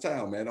out of this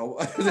town, man.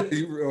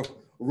 You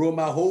ruin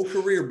my whole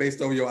career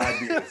based on your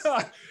ideas.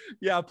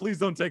 Yeah, please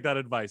don't take that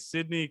advice.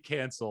 Sidney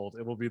canceled.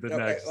 It will be the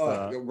next.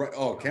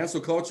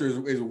 Cancel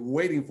culture is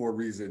waiting for a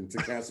reason to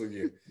cancel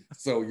you.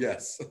 So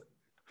yes.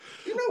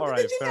 You know, all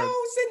did you know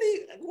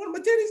Sidney wanted my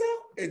titties out?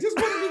 It just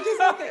wanted me just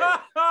like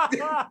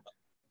that.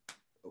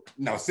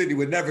 No, Sidney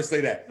would never say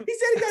that. He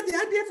said he got the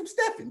idea from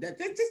Stephen. That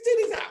just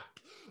titties out.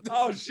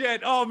 Oh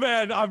shit! Oh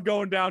man, I'm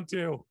going down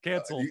too.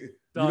 Canceled. You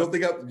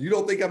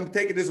don't think I'm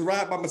taking this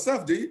ride by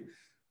myself, do you?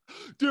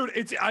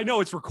 Dude, I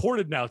know it's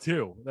recorded now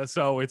too,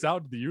 so it's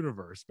out in the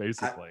universe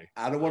basically.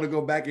 I don't want to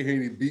go back and hear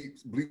any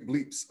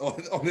bleeps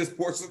on this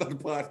portion of the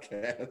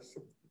podcast.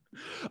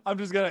 I'm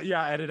just gonna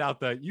edit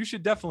out you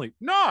should definitely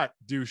not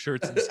do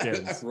shirts and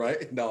skins.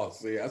 Right? No,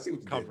 see, I see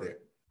what you did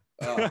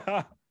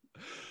there.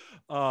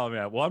 Oh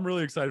man, well, I'm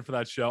really excited for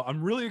that show.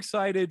 I'm really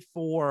excited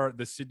for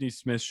the Sidney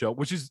Smith show,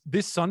 which is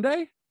this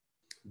Sunday.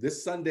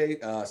 This Sunday,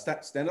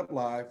 stand up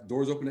live.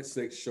 Doors open at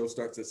 6. Show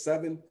starts at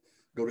 7.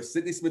 Go to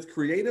Sidney Smith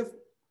Creative,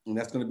 and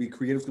that's going to be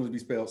creative. It's going to be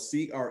spelled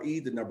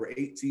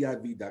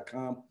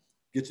CRE8TIV.com.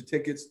 Get your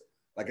tickets.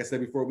 Like I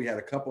said before, we had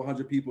a couple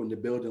hundred people in the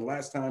building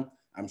last time.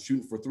 I'm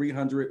shooting for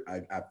 300.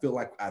 I feel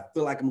like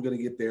I'm going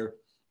to get there.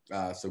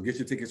 So get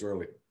your tickets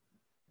early.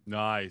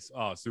 Nice.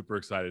 Oh, super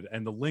excited.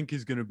 And the link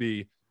is going to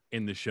be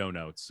in the show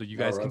notes, so you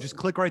guys can just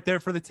click right there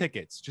for the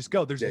tickets. Just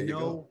go. There's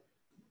no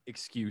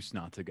excuse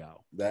not to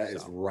go. That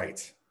is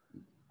right.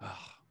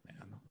 Oh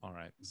man. All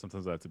right.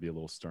 Sometimes I have to be a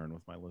little stern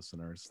with my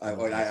listeners. I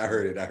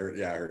heard it.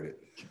 Yeah, I heard it.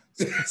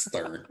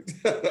 Stern.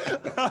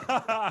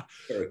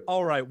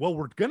 All right. Well,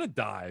 we're going to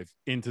dive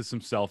into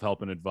some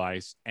self-help and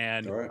advice.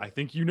 And All right. I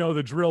think you know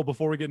the drill.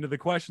 Before we get into the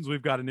questions,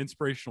 we've got an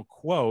inspirational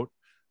quote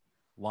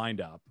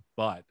lined up.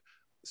 But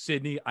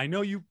Sidney, I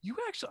know you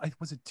actually,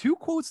 was it 2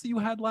 quotes that you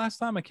had last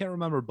time? I can't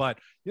remember, but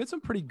you had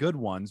some pretty good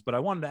ones. But I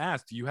wanted to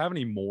ask, do you have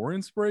any more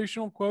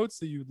inspirational quotes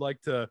that you'd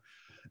like to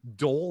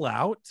dole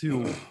out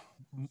to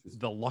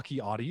the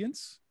lucky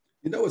audience?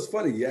 You know, it's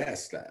funny you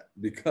asked that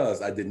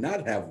because I did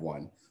not have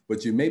one,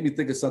 but you made me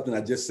think of something I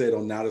just said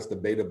on Now It's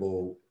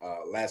Debatable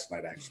last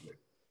night, actually,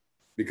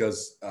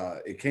 because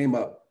it came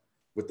up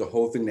with the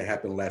whole thing that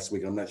happened last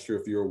week. I'm not sure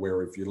if you're aware,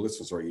 or if your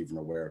listeners are even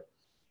aware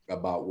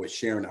about what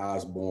Sharon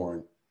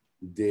Osbourne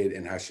did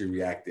and how she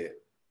reacted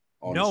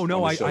on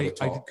the show, The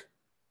Talk.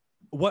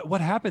 What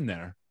happened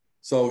there?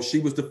 So she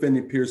was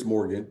defending Piers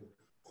Morgan,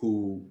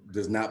 who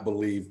does not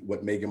believe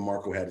what Meghan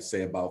Markle had to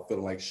say about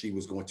feeling like she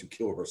was going to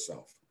kill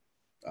herself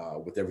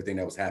with everything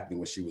that was happening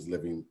when she was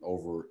living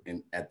over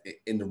in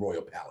the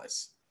royal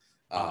palace.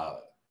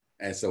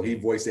 And so he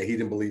voiced that he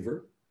didn't believe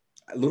her.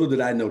 Little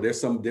did I know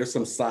there's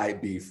some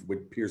side beef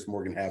with Piers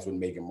Morgan has with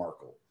Meghan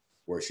Markle,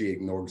 where she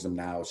ignores him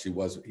now. He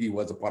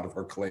was a part of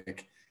her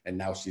clique, and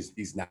now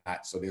he's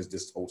not. So there's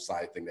this whole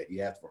side thing that he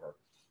has for her.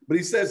 But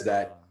he says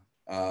that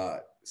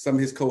some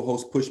of his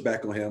co-hosts push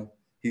back on him.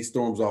 He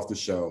storms off the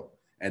show,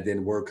 and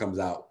then word comes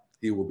out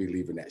he will be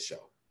leaving that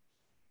show.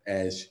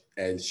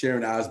 And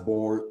Sharon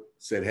Osbourne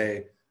said,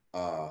 "Hey,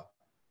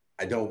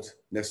 I don't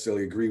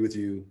necessarily agree with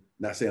you.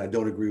 Not saying I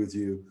don't agree with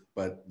you,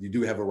 but you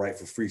do have a right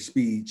for free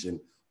speech and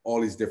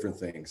all these different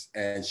things."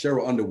 And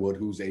Cheryl Underwood,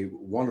 who's a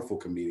wonderful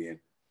comedian,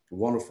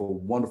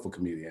 wonderful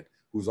comedian,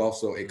 who's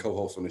also a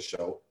co-host on the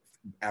show,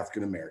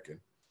 African American,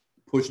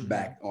 pushed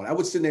back on. I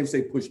would sit there and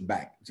say push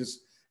back.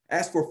 Just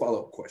ask for a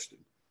follow-up question,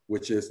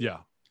 which is,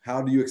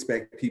 how do you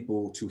expect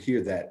people to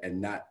hear that and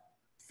not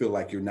feel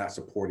like you're not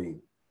supporting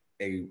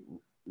a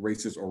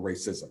racist or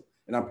racism?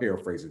 And I'm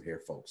paraphrasing here,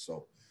 folks.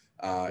 So,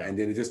 and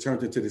then it just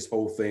turned into this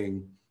whole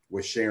thing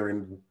where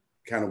Sharon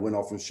kind of went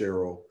off on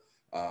Cheryl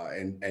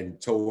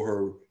and told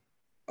her,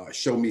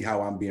 show me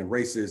how I'm being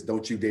racist.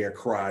 Don't you dare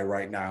cry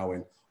right now.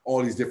 And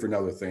all these different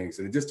other things.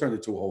 And it just turned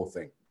into a whole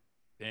thing.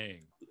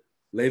 Dang.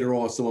 Later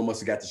on, someone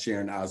must have got to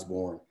Sharon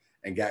Osbourne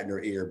and got in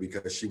her ear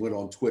because she went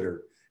on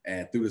Twitter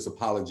and threw this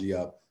apology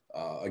up.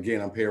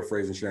 Again, I'm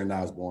paraphrasing Sharon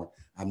Osbourne.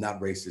 I'm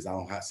not racist. I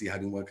don't see how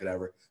anyone could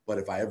ever, but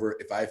if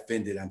I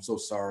offended, I'm so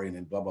sorry. And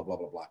then blah, blah, blah,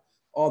 blah, blah.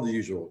 All the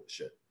usual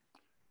shit.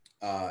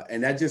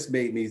 And that just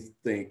made me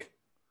think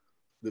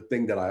the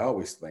thing that I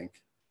always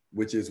think,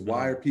 which is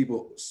why are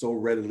people so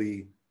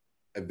readily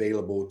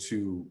available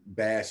to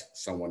bash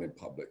someone in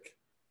public,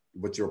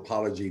 but your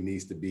apology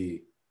needs to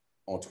be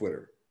on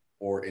Twitter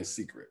or in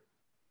secret?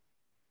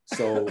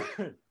 So,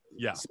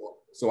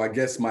 So I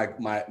guess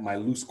my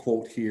loose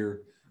quote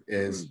here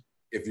is,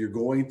 if you're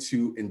going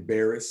to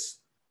embarrass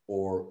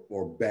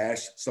or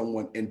bash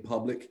someone in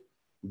public,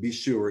 be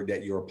sure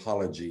that your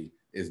apology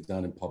is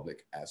done in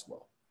public as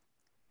well.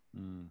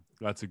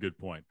 That's a good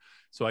point.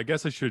 So I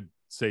guess I should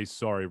say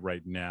sorry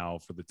right now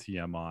for the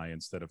TMI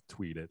instead of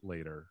tweet it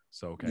later.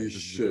 So, okay. You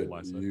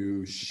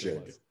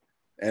should.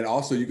 And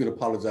also you can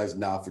apologize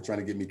now for trying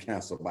to get me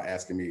canceled by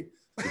asking me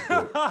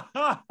to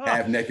put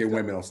half-naked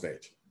women on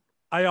stage.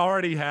 I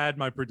already had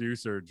my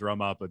producer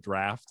drum up a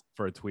draft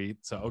for a tweet.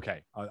 So,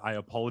 okay. I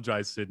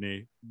apologize,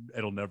 Sidney.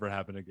 It'll never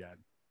happen again.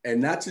 And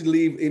not to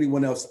leave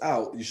anyone else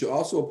out, you should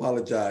also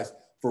apologize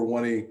for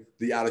wanting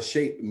the out of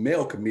shape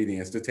male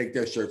comedians to take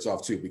their shirts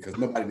off too, because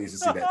nobody needs to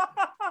see that.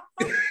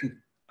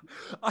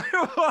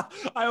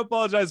 I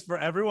apologize for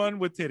everyone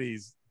with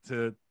titties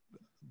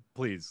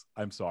please.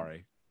 I'm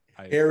sorry.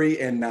 Hairy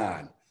and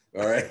non.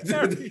 All right.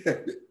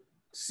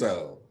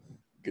 So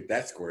get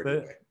that squared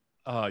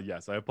away.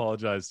 Yes, I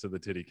apologize to the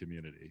titty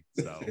community.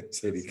 So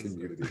titty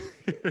community.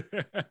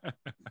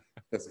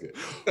 That's good.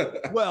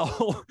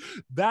 Well,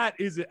 that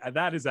is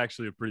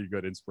actually a pretty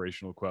good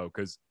inspirational quote,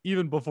 because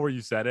even before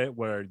you said it,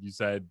 where you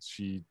said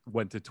she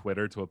went to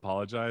Twitter to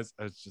apologize,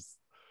 I was just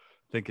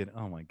thinking,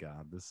 oh my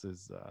God, this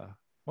is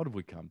what have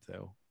we come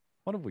to?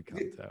 What have we come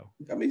to?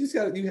 I mean,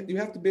 you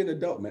have to be an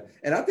adult, man.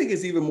 And I think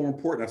it's even more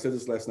important. I said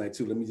this last night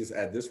too. Let me just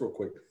add this real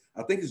quick.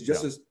 I think it's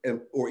just as,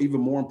 or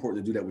even more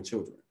important, to do that with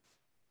children,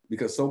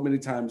 because so many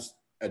times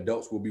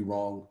adults will be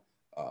wrong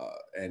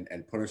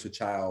and punish a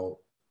child,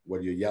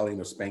 whether you're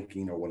yelling or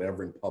spanking or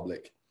whatever in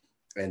public.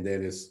 And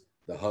then it's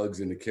the hugs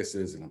and the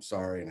kisses and I'm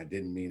sorry and I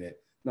didn't mean it.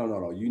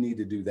 No. You need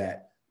to do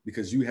that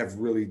because you have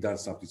really done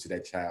something to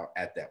that child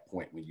at that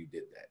point when you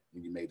did that,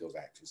 when you made those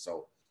actions.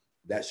 So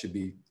that should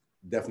be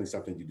definitely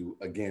something you do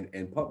again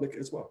in public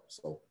as well.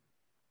 So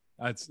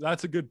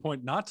that's a good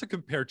point. Not to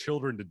compare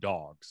children to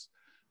dogs,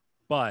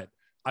 but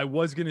I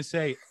was going to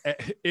say,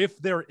 if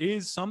there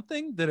is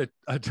something that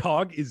a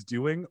dog is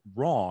doing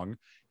wrong,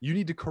 you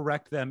need to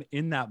correct them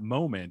in that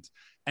moment.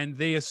 And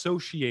they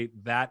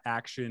associate that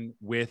action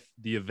with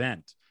the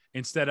event.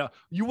 Instead of,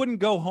 you wouldn't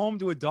go home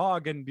to a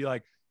dog and be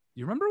like,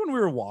 you remember when we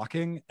were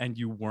walking and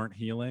you weren't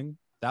healing?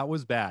 That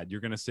was bad.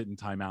 You're going to sit in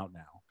timeout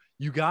now.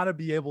 You got to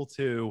be able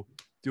to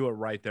do it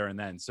right there and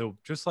then. So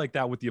just like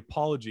that with the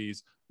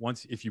apologies,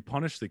 once if you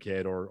punish the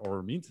kid or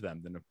are mean to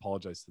them, then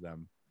apologize to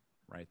them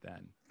right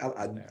then.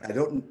 I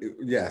don't,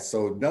 yeah,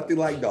 so nothing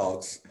like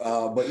dogs.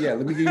 But yeah,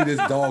 let me give you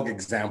this dog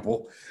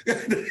example.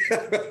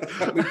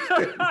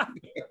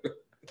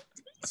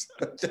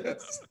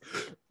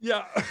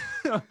 Yeah.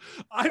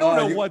 I don't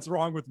know what's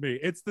wrong with me.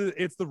 It's the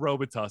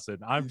Robitussin.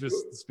 I'm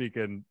just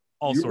speaking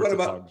all sorts of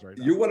tongues right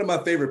now. You're one of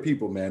my favorite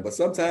people, man. But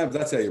sometimes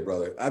I tell you,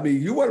 brother, I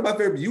mean, you're one of my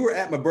favorite. You were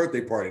at my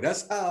birthday party.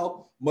 That's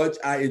how much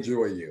I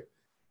enjoy you.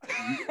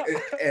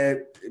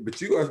 But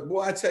you are,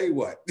 boy, I tell you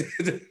what.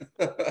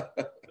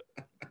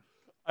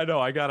 I know.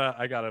 I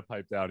gotta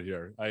pipe down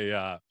here.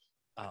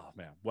 Oh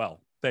man.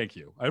 Well, thank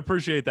you. I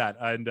appreciate that.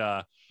 And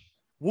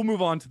we'll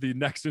move on to the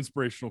next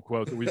inspirational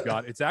quote that we've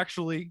got. It's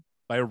actually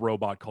by a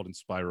robot called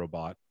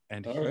Inspirobot.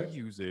 And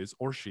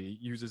she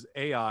uses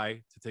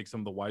AI to take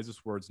some of the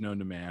wisest words known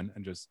to man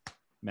and just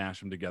mash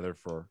them together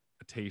for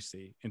a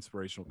tasty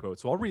inspirational quote.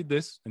 So I'll read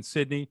this, and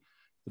Sidney,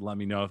 let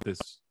me know if this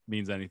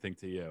means anything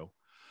to you.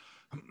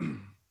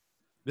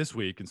 This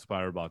week,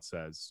 Inspirobot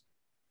says,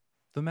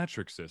 the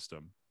metric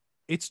system,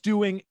 it's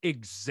doing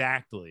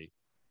exactly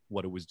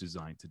what it was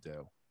designed to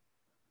do.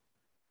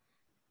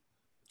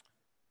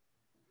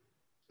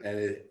 And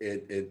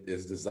it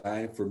is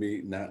designed for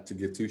me not to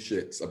give two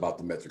shits about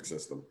the metric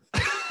system.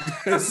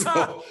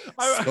 so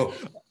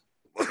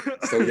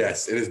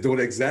yes, it is doing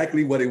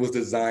exactly what it was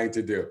designed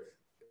to do.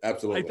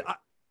 Absolutely.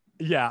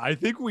 I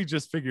think we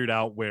just figured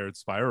out where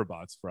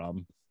Inspirobot's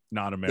from,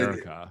 not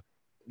America.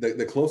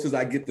 The closest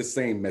I get the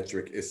same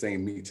metric is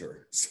same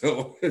meter.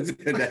 So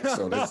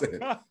that's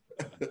it.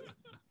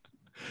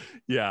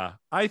 Yeah,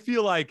 I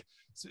feel like,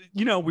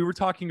 we were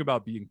talking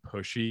about being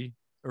pushy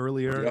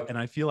earlier, and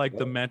I feel like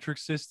the metric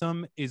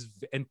system is,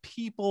 and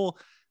people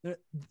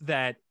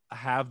that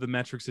have the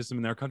metric system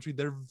in their country,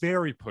 they're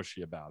very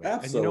pushy about it.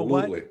 Absolutely.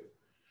 And you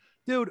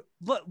know what,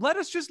 dude, let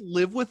us just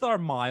live with our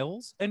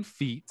miles and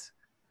feet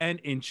and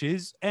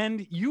inches,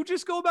 and you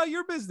just go about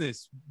your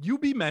business. You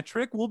be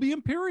metric, we'll be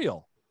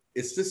imperial.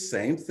 It's the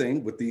same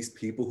thing with these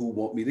people who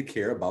want me to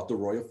care about the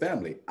royal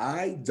family.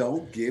 I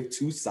don't give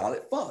two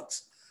solid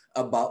fucks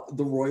about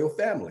the royal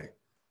family.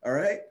 All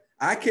right.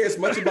 I care as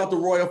much about the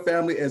royal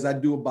family as I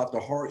do about the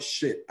hard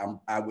shit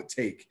I would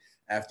take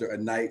after a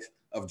night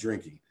of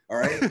drinking. All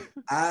right.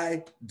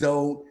 I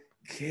don't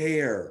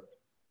care.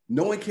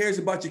 No one cares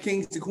about your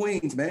kings and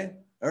queens, man.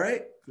 All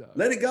right.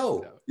 Let it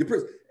go.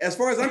 As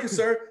far as I'm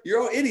concerned,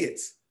 you're all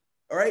idiots.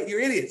 All right. You're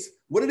idiots.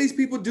 What do these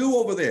people do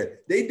over there?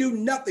 They do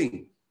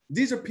nothing.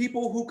 These are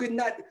people who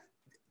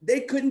they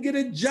couldn't get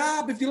a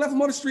job if you left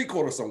them on a street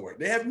corner somewhere.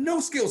 They have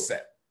no skill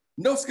set.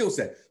 No skill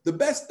set. The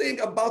best thing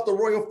about the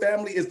royal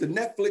family is the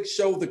Netflix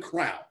show The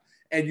Crown.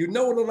 And you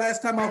know the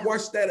last time I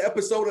watched that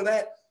episode of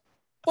that?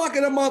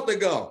 Fucking a month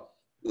ago.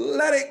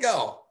 Let it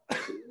go.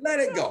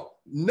 Let it go.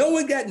 No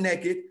one got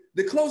naked.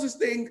 The closest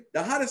thing,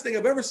 the hottest thing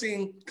I've ever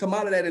seen come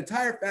out of that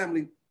entire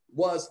family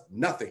was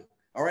nothing.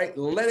 All right?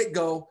 Let it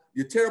go.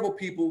 You're terrible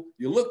people.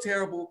 You look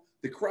terrible.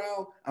 The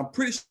Crown, I'm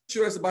pretty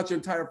sure it's about your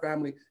entire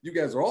family. You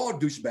guys are all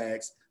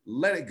douchebags.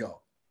 Let it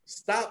go.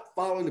 Stop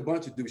following a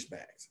bunch of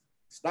douchebags.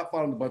 Stop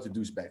following a bunch of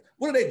douchebags.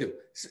 What do?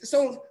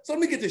 So let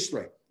me get this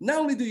straight. Not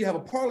only do you have a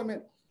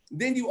parliament,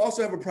 then you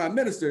also have a prime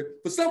minister.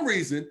 For some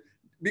reason,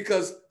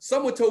 because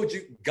someone told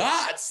you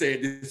God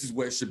said this is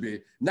where it should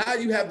be. Now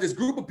you have this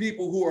group of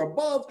people who are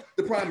above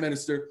the prime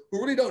minister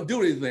who really don't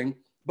do anything,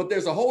 but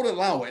there's a whole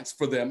allowance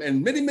for them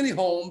and many, many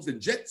homes and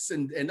jets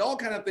and all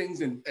kind of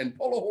things and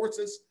polo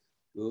horses.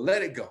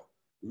 Let it go.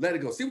 Let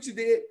it go. See what you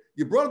did?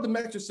 You brought up the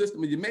metric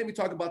system and you made me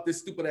talk about this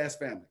stupid ass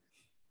family.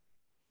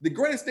 The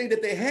greatest thing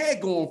that they had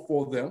going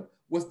for them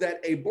was that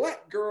a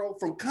black girl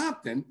from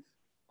Compton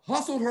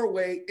hustled her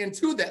way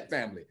into that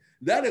family.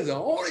 That is the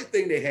only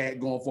thing they had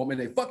going for them, and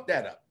they fucked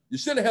that up. You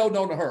should have held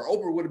on to her.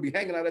 Oprah would be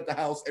hanging out at the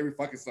house every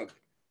fucking Sunday,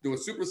 doing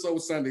Super Soul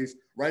Sundays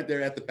right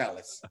there at the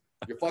palace.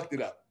 You fucked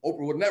it up.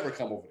 Oprah would never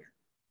come over there.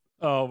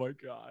 Oh my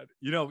God.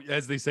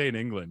 As they say in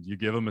England, you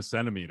give them a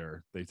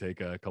centimeter, they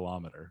take a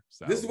kilometer.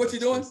 So this is what you're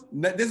doing?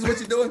 This is what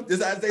you're doing? This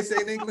is as they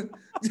say in England?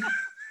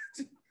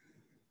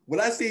 When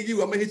I see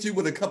you, I'm gonna hit you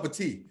with a cup of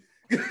tea.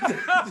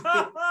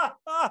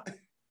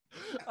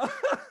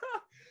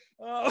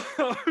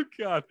 Oh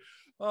God.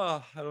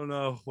 I don't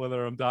know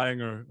whether I'm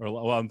dying or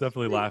well, I'm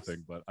definitely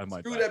laughing, but I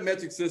might. Screw that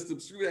metric system,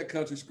 screw that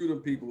country, screw them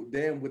people.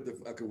 Damn with the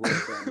fucking royal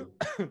family.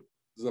 This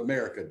is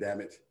America,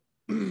 damn it.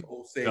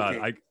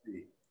 God,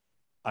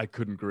 I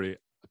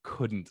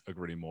couldn't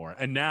agree more.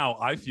 And now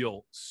I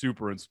feel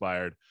super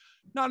inspired,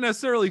 not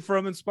necessarily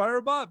from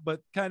Inspirobot,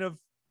 but kind of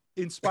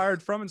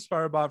inspired from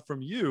Inspirobot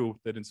from you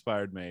that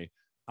inspired me.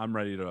 I'm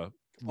ready to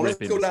let's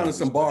go down to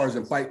some bars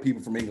and fight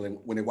people from England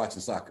when they're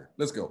watching soccer.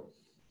 Let's go.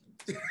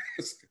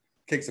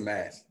 Kick some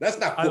ass. That's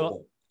not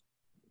football.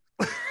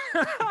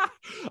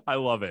 I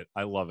love it.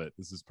 I love it.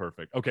 This is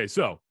perfect. Okay,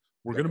 so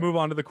we're going to move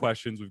on to the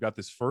questions. We've got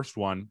this first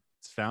one.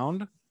 It's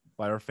found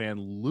by our fan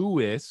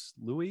Louis,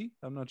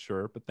 I'm not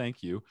sure, but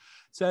thank you. It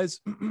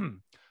says,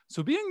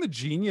 so being the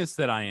genius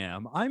that I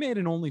am, I made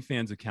an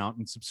OnlyFans account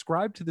and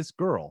subscribed to this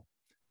girl.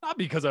 Not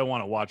because I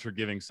want to watch her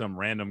giving some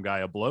random guy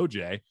a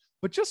blowjay,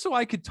 but just so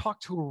I could talk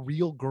to a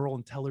real girl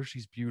and tell her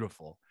she's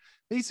beautiful.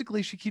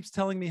 Basically, she keeps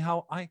telling me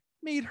how I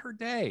made her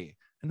day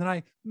and that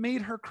I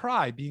made her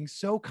cry being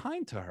so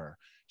kind to her.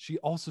 She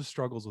also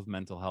struggles with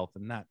mental health,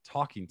 and that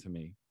talking to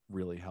me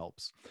really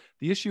helps.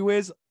 The issue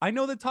is, I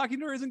know that talking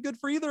to her isn't good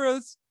for either of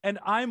us, and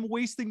I'm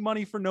wasting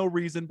money for no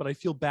reason, but I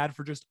feel bad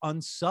for just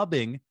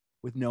unsubbing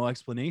with no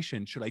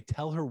explanation. Should I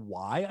tell her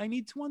why I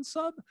need to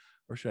unsub,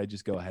 or should I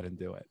just go ahead and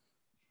do it?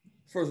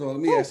 First of all,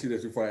 let me ask you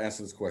this before I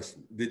answer this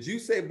question. Did you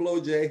say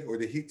blowjay or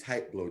did he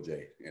type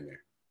blowjay in there?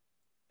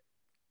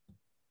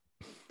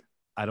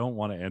 I don't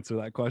want to answer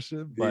that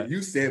question, but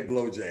you said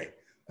blowjay.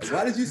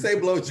 Why did you say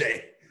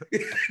blowjay?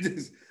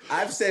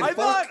 I've said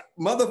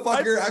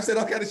motherfucker. I've said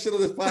all kind of shit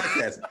on this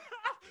podcast.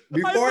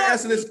 Before I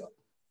answer this,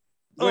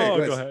 go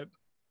ahead.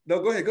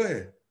 No, go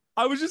ahead.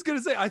 I was just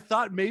gonna say I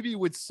thought maybe it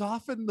would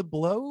soften the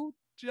blow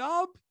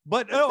job,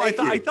 but no, I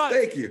thought.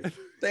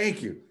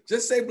 Thank you.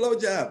 Just say blow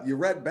job, you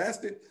rat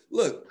bastard.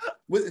 Look,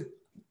 with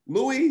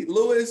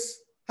Lewis.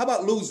 How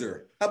about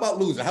loser? How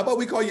about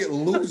we call you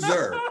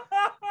loser?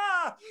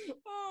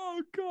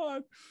 Oh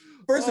God.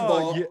 First of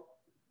all,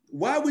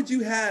 why would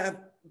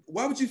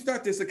you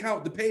start this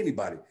account to pay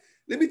anybody?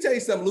 Let me tell you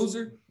something,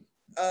 loser.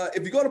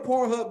 If you go to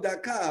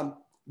Pornhub.com,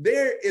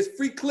 there is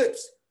free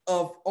clips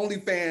of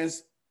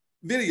OnlyFans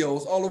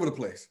videos all over the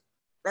place.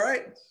 All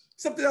right.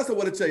 Something else I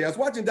want to tell you. I was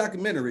watching a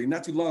documentary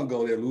not too long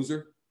ago there,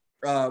 loser.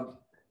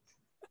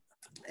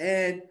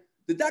 And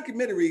the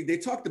documentary, they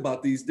talked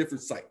about these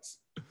different sites.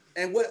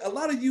 And what a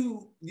lot of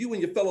you and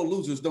your fellow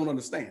losers don't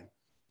understand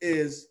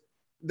is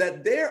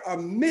that there are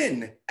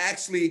men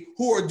actually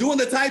who are doing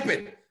the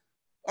typing.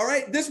 All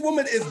right. This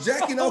woman is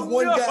jacking off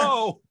one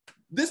guy.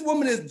 This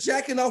woman is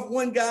jacking off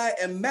one guy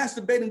and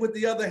masturbating with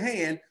the other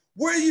hand.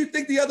 Where do you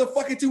think the other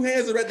fucking two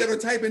hands are at that are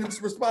typing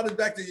and responding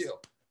back to you?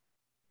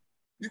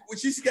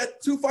 She's got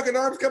two fucking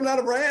arms coming out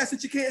of her ass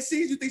that you can't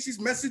see. You think she's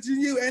messaging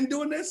you and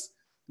doing this?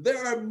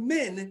 There are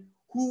men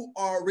who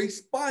are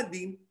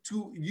responding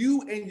to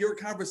you and your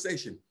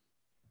conversation.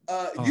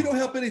 You don't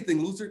help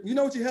anything, loser. You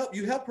know what you help?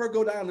 You help her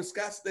go down to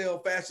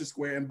Scottsdale Fashion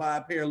Square and buy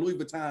a pair of Louis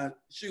Vuitton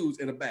shoes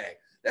in a bag.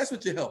 That's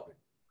what you're helping.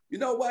 You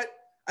know what?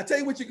 I tell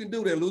you what you can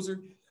do there, loser.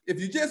 If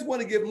you just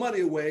want to give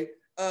money away,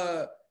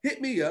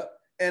 hit me up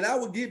and I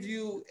will give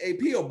you a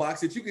P.O.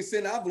 box that you can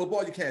send an envelope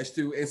all your cash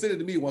to and send it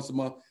to me once a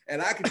month.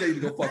 And I can tell you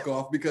to go fuck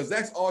off because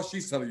that's all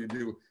she's telling you to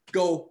do.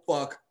 Go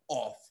fuck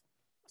off.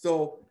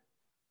 So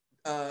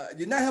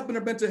you're not helping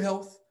her mental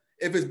health.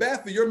 If it's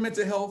bad for your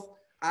mental health,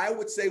 I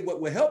would say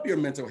what will help your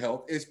mental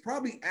health is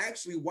probably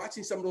actually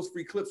watching some of those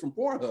free clips from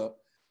Pornhub,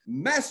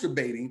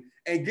 masturbating,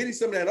 and getting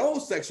some of that own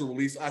sexual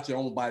release out your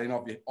own body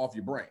and off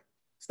your brain.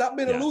 Stop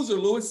being a loser,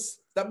 Lewis.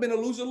 Stop being a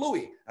loser,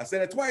 Louis. I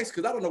said that twice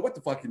because I don't know what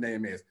the fuck your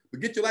name is. But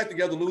get your life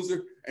together,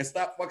 loser, and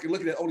stop fucking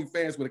looking at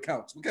OnlyFans with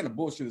accounts. What kind of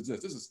bullshit is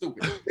this? This is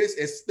stupid. This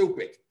is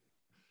stupid.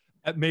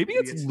 Maybe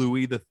it's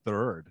Louis the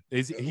Third.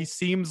 He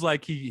seems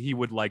like he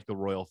would like the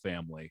royal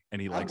family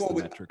and he likes the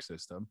metric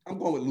system. I'm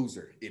going with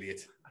loser,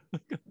 idiot.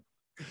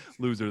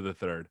 Loser the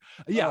Third.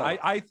 Yeah,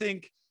 I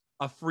think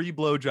a free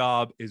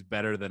blowjob is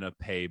better than a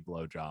paid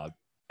blowjob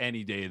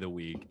any day of the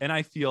week. And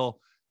I feel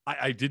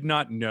I did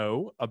not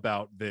know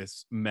about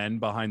this men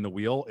behind the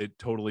wheel. It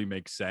totally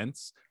makes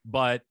sense.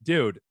 But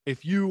dude,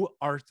 if you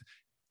are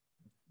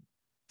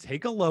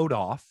take a load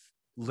off,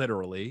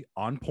 literally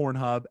on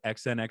Pornhub,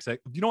 XNXX.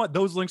 You know what?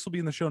 Those links will be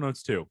in the show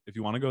notes too. If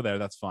you want to go there,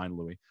 that's fine,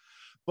 Louis.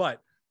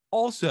 But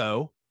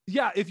also,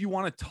 yeah, if you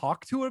want to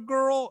talk to a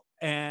girl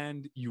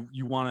and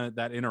you want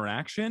that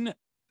interaction,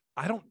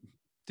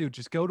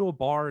 just go to a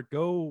bar,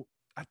 go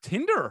a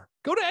Tinder,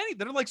 go to any.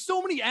 There are like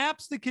so many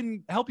apps that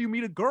can help you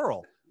meet a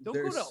girl. Don't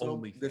go to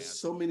OnlyFans. There's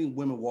so many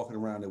women walking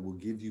around that will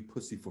give you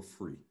pussy for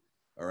free.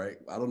 All right.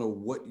 I don't know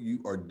what you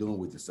are doing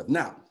with yourself.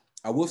 Now,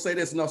 I will say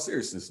this in all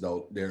seriousness,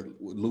 though, there,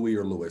 Louis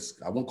or Lewis.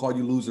 I won't call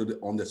you loser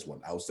on this one.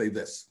 I will say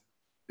this.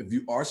 If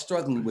you are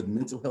struggling with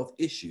mental health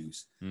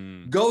issues,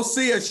 go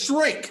see a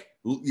shrink,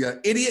 you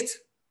idiot.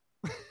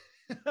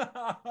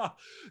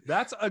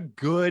 That's a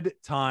good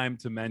time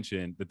to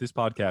mention that this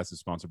podcast is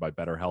sponsored by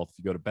BetterHealth. If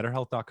you go to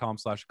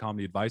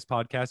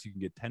betterhealth.com/acomedyadvicepodcast, you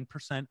can get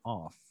 10%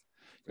 off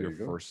your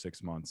first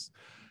 6 months.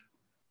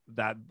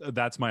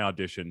 That's my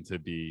audition to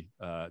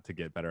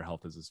get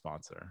BetterHealth as a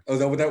sponsor. Oh, is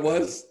that what that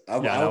was? I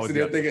was sitting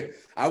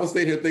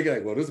here thinking,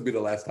 like, well, this will be the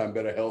last time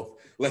BetterHealth.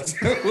 Let's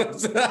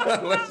sponsor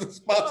this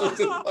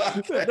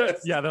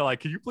podcast. Yeah, they're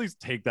like, can you please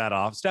take that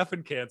off?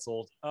 Stefan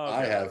canceled.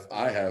 I have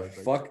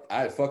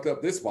fucked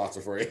up this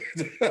sponsor for you.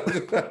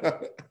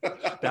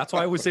 That's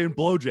why I was saying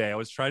blowjay. I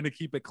was trying to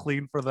keep it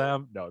clean for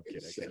them. No, I'm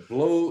kidding.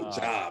 Blow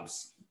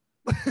jobs.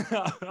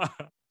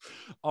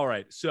 All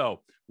right,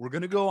 so we're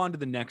going to go on to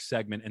the next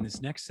segment. And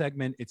this next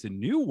segment, it's a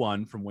new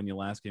one from when you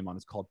last came on.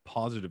 It's called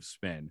Positive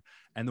Spin.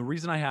 And the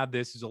reason I have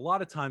this is a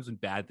lot of times when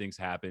bad things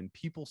happen,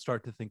 people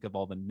start to think of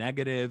all the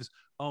negatives.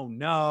 Oh,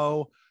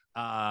 no,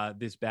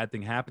 this bad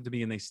thing happened to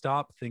me. And they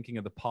stop thinking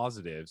of the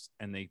positives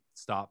and they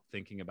stop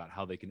thinking about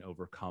how they can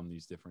overcome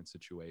these different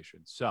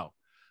situations. So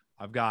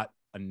I've got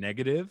a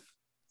negative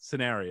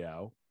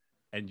scenario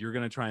and you're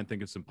going to try and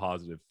think of some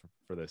positive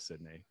for this,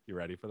 Sidney. You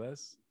ready for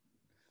this?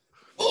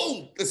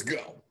 Oh, let's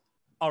go.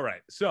 All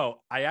right.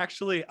 So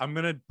I'm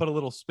going to put a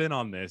little spin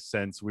on this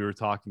since we were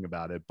talking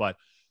about it. But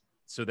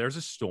so there's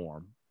a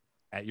storm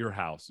at your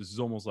house. This is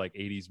almost like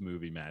 80s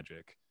movie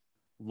magic.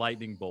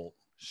 Lightning bolt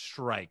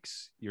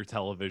strikes your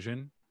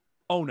television.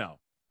 Oh, no.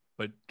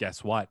 But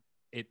guess what?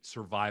 It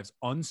survives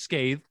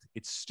unscathed.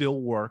 It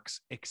still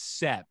works,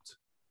 except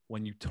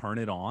when you turn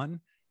it on,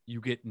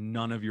 you get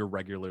none of your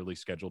regularly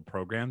scheduled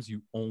programs.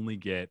 You only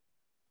get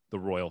the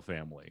royal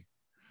family.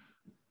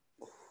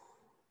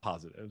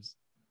 Positives.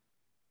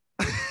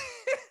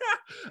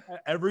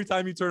 Every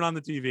time you turn on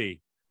the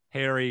TV,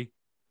 Harry,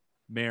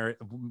 Mary,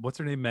 what's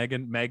her name?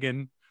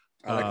 Megan.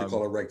 I like to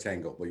call her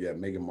Rectangle, but yeah,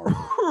 Meghan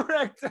Markle.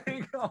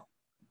 Rectangle.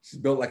 She's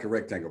built like a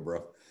rectangle,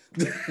 bro.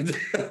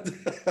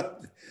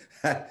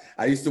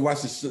 I used to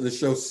watch the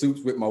show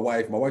Suits with my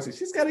wife. My wife said,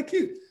 she's kind of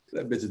cute.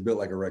 That bitch is built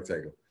like a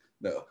rectangle.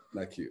 No,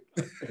 not cute.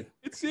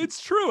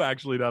 It's true,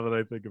 actually, now that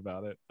I think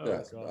about it. Oh,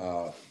 yes.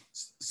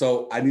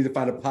 So I need to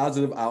find a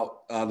positive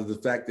out of the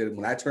fact that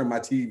when I turn my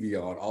TV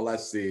on, all I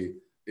see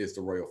is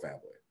the royal family.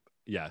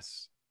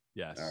 Yes.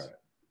 All right. Okay.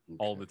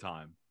 All the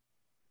time.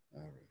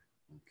 All right.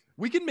 Okay.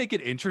 We can make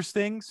it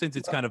interesting since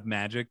it's kind of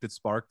magic that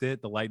sparked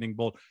it, the lightning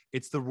bolt.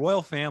 It's the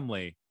royal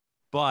family,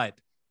 but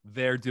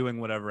they're doing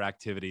whatever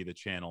activity the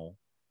channel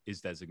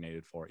is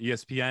designated for.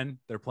 ESPN,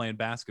 they're playing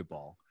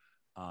basketball.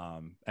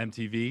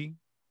 MTV,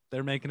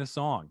 they're making a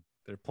song.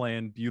 They're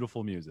playing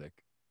beautiful music.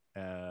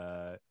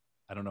 I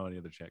don't know any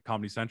other channel.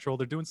 Comedy Central,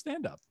 they're doing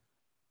stand-up.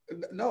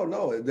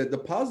 No. The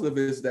positive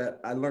is that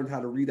I learned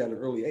how to read at an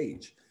early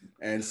age.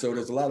 And so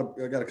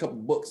I got a couple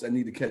books I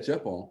need to catch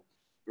up on,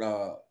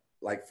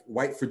 like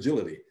White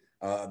Fragility.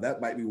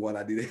 That might be one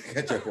I need to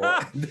catch up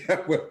on.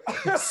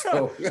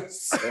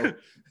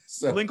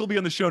 so link will be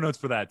in the show notes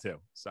for that too.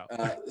 So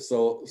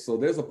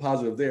there's a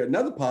positive there.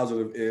 Another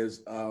positive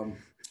is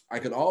I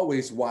could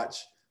always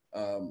watch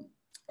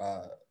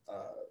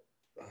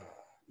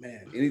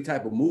any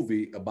type of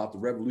movie about the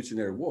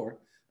Revolutionary War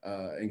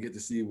and get to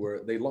see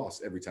where they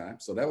lost every time.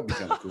 So that would be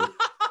kind of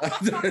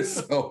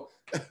cool.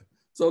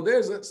 So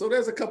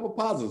there's a couple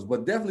positives,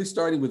 but definitely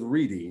starting with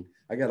reading.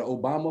 I got an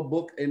Obama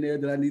book in there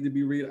that I need to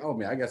be reading. Oh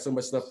man, I got so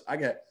much stuff.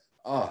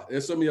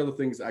 There's so many other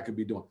things I could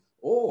be doing.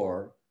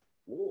 Or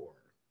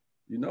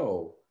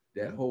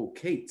that whole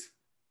Kate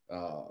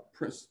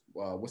Prince.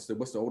 What's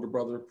the older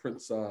brother?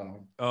 Prince.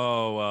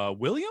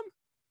 William.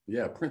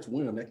 Yeah, Prince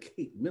William. That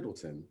Kate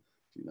Middleton.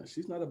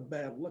 She's not a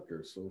bad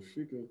looker, so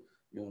she could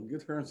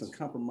get her in some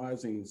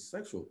compromising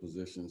sexual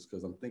positions.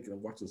 Because I'm thinking of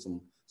watching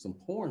some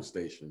porn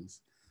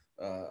stations.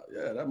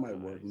 Yeah, that might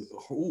work.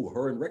 Ooh,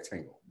 her and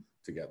Rectangle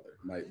together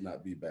might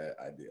not be a bad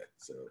idea.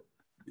 So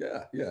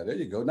yeah, there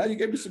you go. Now you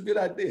gave me some good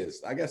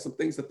ideas. I got some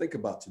things to think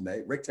about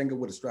tonight. Rectangle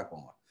with a strap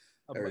on.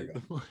 There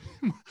you go.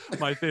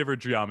 My favorite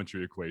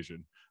geometry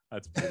equation.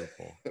 That's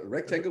beautiful.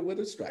 Rectangle with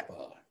a strap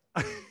on.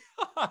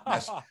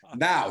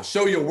 Now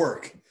show your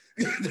work.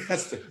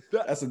 That's the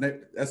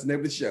name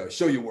of the show.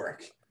 Show your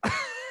work.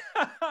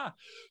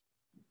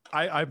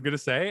 I'm going to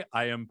say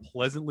I am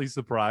pleasantly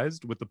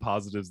surprised with the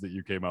positives that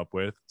you came up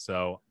with.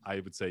 So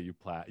I would say you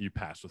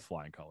passed with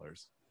flying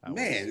colors.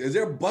 Is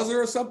there a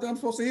buzzer or something I'm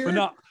supposed to hear? But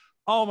no.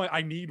 Oh my!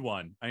 I need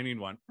one. And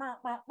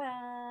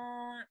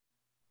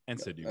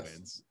Sidney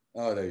wins.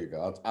 Oh, there you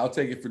go. I'll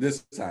take it for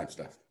this time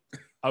stuff.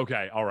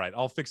 Okay. All right.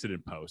 I'll fix it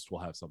in post.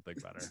 We'll have something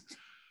better.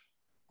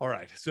 All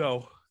right.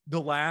 So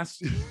the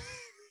last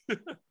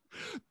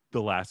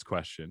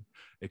question.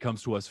 It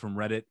comes to us from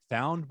Reddit,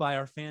 found by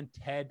our fan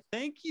Ted.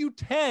 Thank you,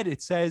 Ted.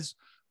 It says,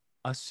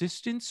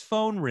 assistant's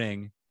phone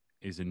ring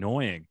is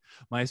annoying.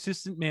 My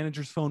assistant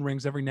manager's phone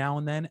rings every now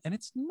and then, and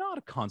it's not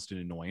a constant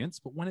annoyance,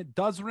 but when it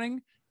does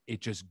ring, it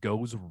just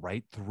goes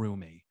right through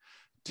me.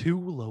 Two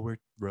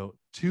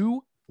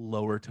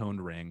lower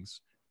toned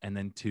rings and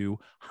then two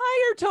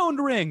higher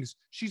toned rings.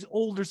 She's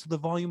older, so the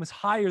volume is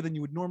higher than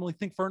you would normally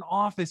think for an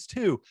office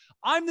too.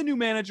 I'm the new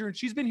manager and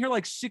she's been here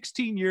like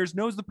 16 years,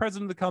 knows the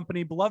president of the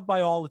company, beloved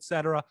by all,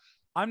 etc.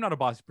 I'm not a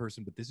bossy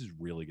person, but this is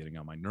really getting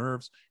on my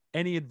nerves.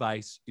 Any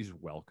advice is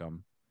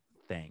welcome.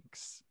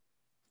 Thanks.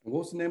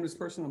 What's the name of this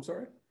person? I'm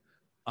sorry.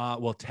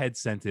 Well, Ted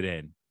sent it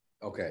in.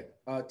 Okay.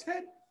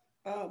 Ted,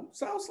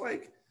 sounds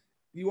like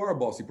you are a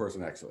bossy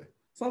person, actually.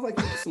 Sounds like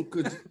you have some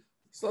good,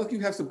 sounds like you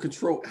have some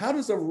control. How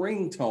does a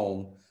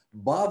ringtone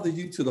bother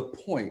you to the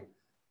point?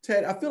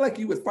 Ted, I feel like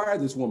you would fire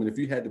this woman if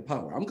you had the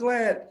power. I'm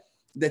glad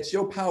that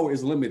your power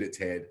is limited,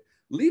 Ted.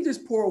 Leave this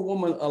poor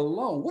woman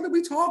alone. What are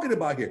we talking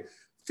about here?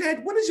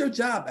 Ted, what is your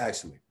job,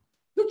 actually?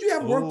 Don't you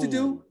have work to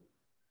do?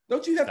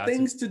 Don't you have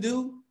things to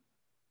do?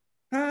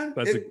 Huh?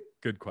 That's a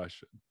good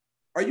question.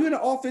 Are you in an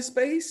office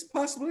space,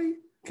 possibly?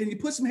 Can you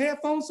put some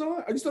headphones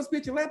on? Are you supposed to be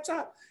at your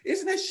laptop?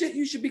 Isn't that shit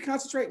you should be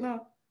concentrating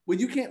on when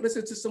you can't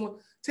listen to someone?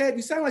 Ted,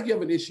 you sound like you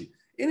have an issue.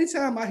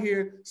 Anytime I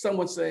hear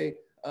someone say,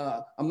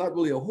 I'm not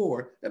really a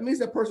whore, that means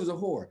that person's a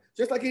whore.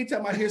 Just like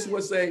anytime I hear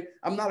someone say,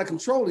 I'm not a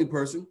controlling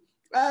person,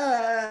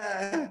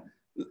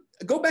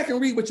 go back and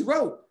read what you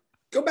wrote.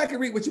 Go back and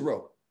read what you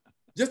wrote.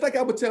 Just like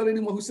I would tell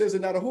anyone who says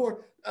they're not a whore,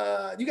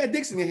 you got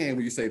dicks in your hand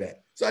when you say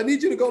that. So I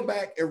need you to go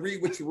back and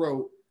read what you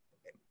wrote.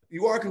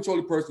 You are a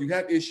controlling person. You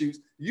have issues.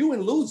 You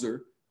and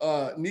Loser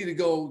need to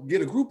go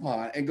get a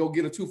Groupon and go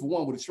get a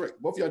 2-for-1 with a shrink.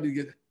 Both of y'all need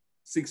to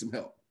seek some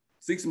help.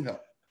 Seek some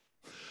help.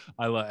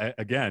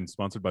 Again,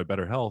 sponsored by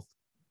Better Health.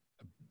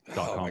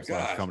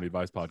 .com/comedy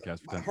advice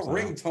podcast. Her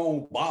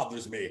ringtone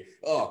bothers me.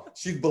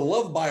 She's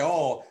beloved by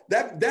all.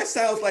 That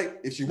sounds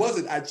like if she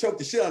wasn't, I'd choke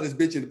the shit out of this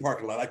bitch in the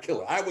parking lot. I'd kill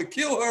her. I would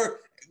kill her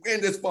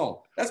in this phone.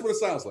 That's what it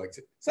sounds like.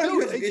 Sounds like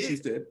you have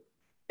issues, Ted.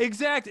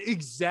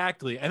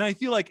 Exactly. And I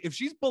feel like if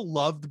she's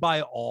beloved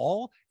by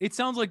all, it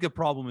sounds like the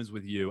problem is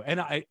with you.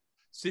 And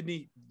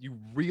Sidney, you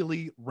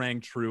really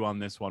rang true on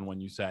this one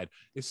when you said,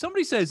 if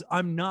somebody says,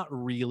 I'm not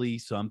really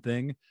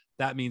something,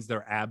 that means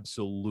they're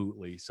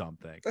absolutely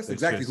something. That's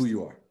exactly who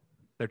you are.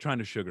 They're trying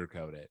to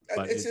sugarcoat it.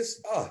 But it's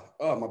just, oh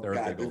my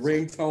God, the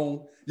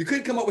ringtone. You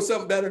couldn't come up with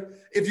something better.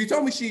 If you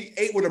told me she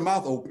ate with her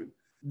mouth open,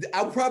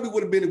 I probably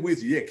would have been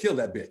with you. Yeah, kill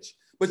that bitch.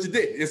 But you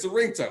didn't. It's a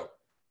ringtone.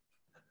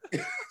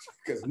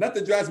 Because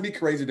nothing drives me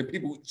crazy than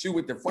people chew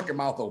with their fucking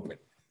mouth open.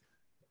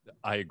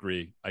 I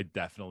agree. I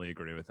definitely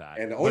agree with that.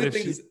 And the only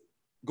thing is,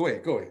 go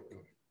ahead.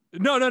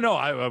 No.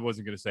 I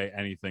wasn't going to say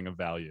anything of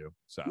value.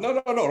 So No.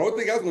 The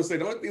only thing I was going to say,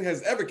 the only thing that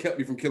has ever kept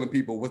me from killing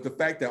people was the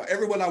fact that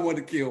everyone I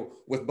wanted to kill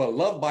was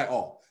beloved by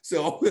all.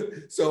 So I'm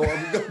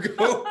going to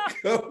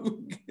go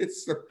get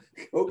some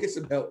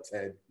help,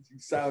 Ted. You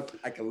sound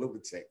like a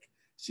lunatic.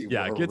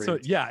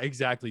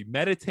 Exactly.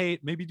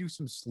 Meditate, maybe do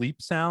some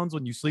sleep sounds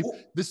when you sleep. Ooh.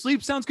 The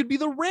sleep sounds could be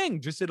the ring,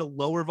 just at a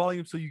lower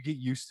volume so you get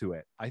used to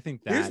it. I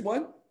think that. Here's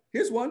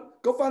one.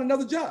 Go find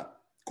another job.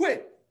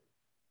 Quit.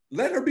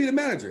 Let her be the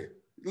manager.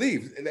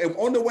 Leave. And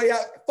on the way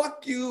out,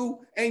 fuck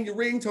you and your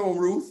ringtone,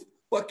 Ruth.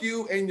 Fuck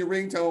you and your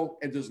ringtone,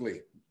 and just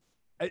leave.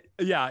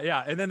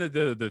 Yeah. And then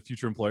the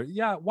future employer.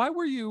 Yeah. Why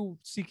were you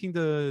seeking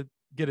to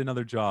get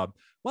another job?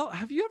 Well,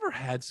 have you ever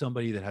had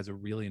somebody that has a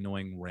really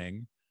annoying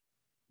ring?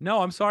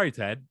 No, I'm sorry,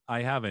 Ted.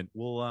 I haven't.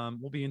 We'll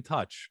be in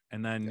touch,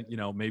 and then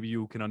maybe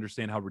you can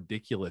understand how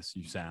ridiculous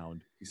you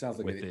sound. He sounds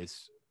like with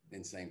this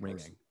insane ringing.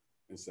 Person.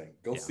 Insane.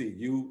 Go see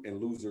you and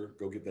Loser.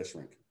 Go get that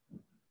shrink.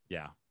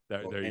 Yeah,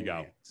 there you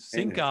go.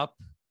 Sync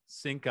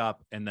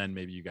up, and then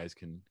maybe you guys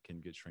can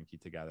get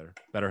shrinky together.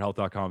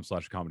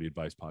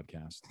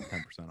 BetterHealth.com/comedyadvicepodcast.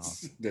 10%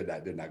 off.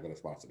 They're not going to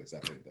sponsor this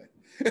after anything.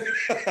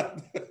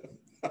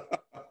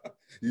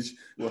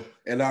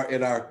 In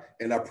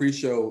our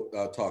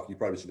pre-show talk, you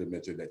probably should have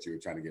mentioned that you were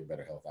trying to get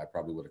better health. I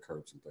probably would have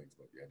curbed some things,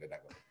 but yeah, they're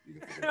not going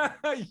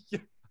to. Yeah.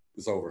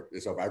 It's over.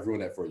 I've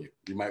ruined that for you.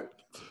 You might.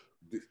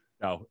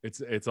 No,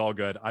 it's all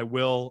good. I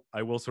will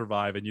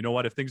survive. And you know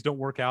what? If things don't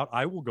work out,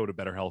 I will go to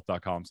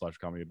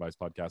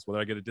betterhealth.com/comedyadvicepodcast, whether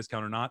I get a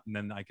discount or not, and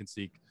then I can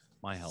seek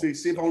my help.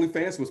 See if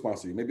OnlyFans will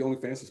sponsor you. Maybe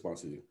OnlyFans will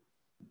sponsor you.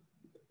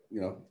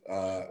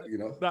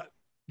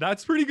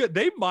 That's pretty good.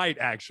 They might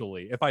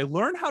actually. If I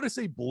learn how to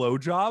say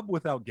blowjob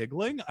without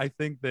giggling, I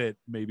think that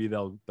maybe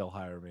they'll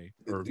hire me.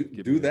 Or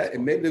do that,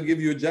 and maybe they'll give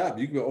you a job.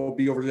 You can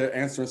be over there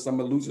answering some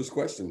of Loser's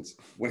questions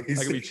when he's.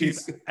 I can be chief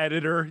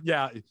editor.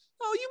 Yeah.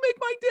 Oh, you make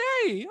my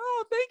day.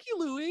 Oh, thank you,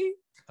 Louie.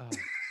 Oh,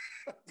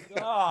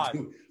 God.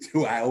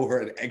 Do I owe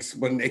her an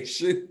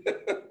explanation?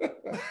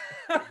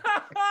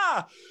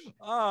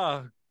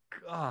 Oh,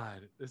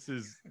 God, this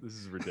is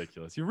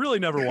ridiculous. You really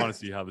never want to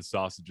see how the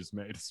sausage is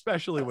made,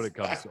 especially when it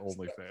comes to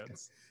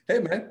OnlyFans. Hey,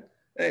 man.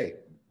 Hey,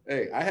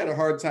 I had a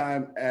hard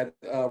time at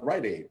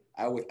Rite Aid.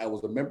 I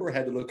was a member,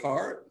 had the little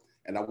card,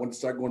 and I wanted to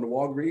start going to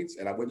Walgreens,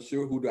 and I wasn't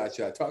sure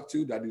should I talk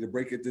to? Do I need to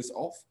break this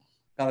off?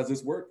 How does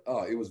this work?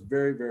 It was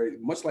very, very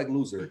much like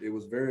Loser. It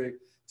was very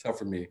tough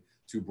for me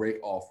to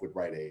break off with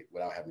Rite Aid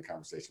without having a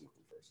conversation with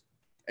them first.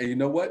 And you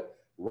know what?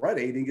 Rite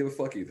Aid didn't give a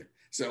fuck either.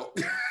 So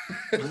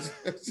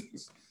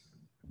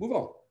move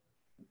on.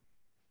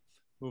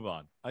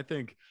 I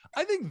think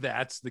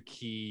that's the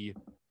key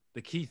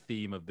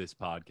theme of this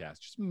podcast.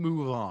 Just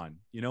move on.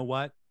 You know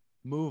what?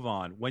 Move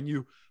on. When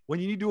you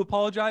need to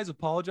apologize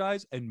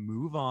and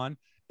move on.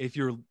 If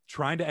you're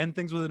trying to end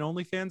things with an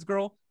OnlyFans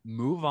girl,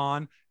 move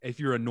on. If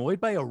you're annoyed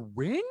by a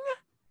ring,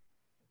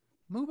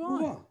 move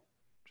on.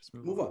 Just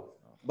move on.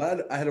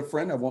 But I had a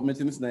friend, I won't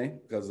mention his name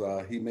because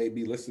he may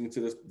be listening to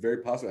this very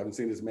possibly. I haven't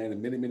seen this man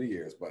in many, many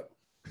years, but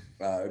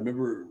I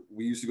remember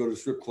we used to go to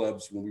strip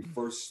clubs when we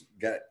first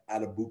got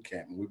out of boot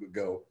camp, and we would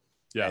go.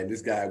 Yeah. And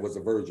this guy was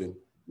a virgin,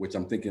 which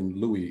I'm thinking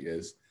Louis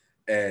is.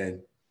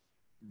 And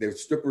the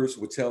strippers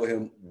would tell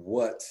him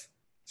what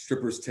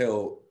strippers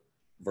tell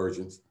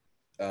virgins.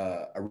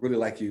 I really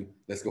like you.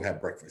 Let's go have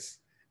breakfast.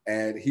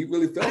 And he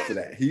really fell for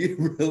that. He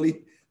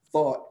really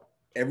thought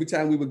every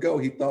time we would go,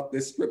 he thought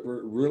this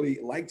stripper really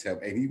liked him,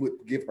 and he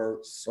would give her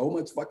so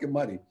much fucking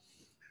money.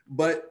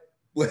 But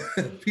what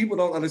people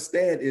don't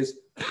understand is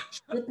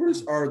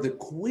strippers are the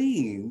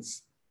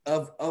queens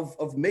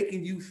of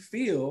making you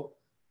feel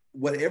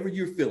whatever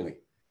you're feeling.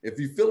 If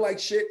you feel like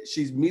shit,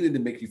 she's meaning to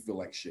make you feel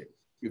like shit.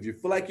 If you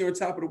feel like you're on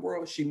top of the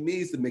world, she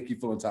means to make you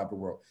feel on top of the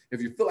world.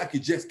 If you feel like you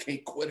just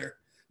can't quit her,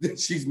 then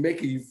she's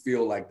making you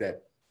feel like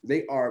that.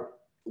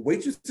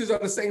 Waitresses are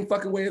the same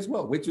fucking way as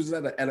well. Waitresses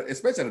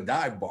especially at a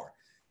dive bar.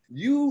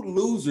 You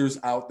losers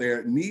out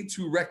there need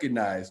to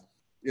recognize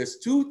there's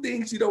two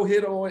things you don't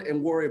hit on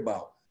and worry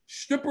about: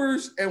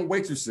 strippers and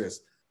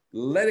waitresses.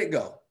 Let it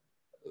go.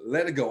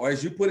 Let it go. Or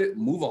as you put it,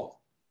 move on.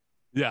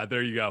 Yeah,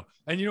 there you go.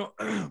 And you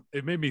know,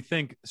 it made me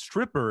think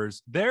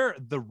strippers, they're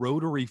the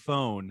rotary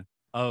phone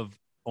of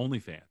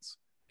OnlyFans.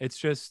 It's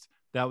just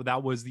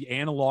that was the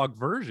analog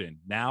version.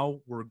 Now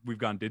we've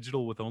gone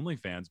digital with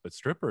OnlyFans, but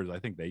strippers, I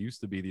think they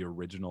used to be the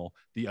original,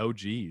 the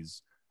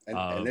OGs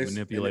of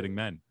manipulating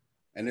men.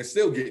 And they're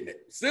still getting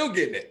it. Still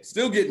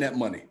getting that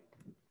money.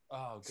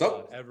 Oh,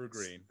 God,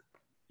 evergreen.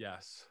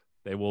 Yes.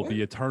 They will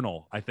be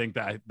eternal. I think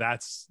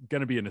that's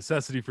going to be a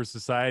necessity for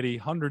society.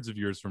 Hundreds of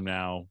years from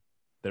now,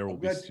 there will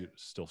be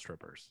still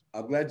strippers.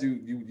 I'm glad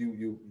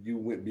you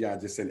went beyond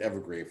just saying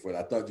evergreen for it.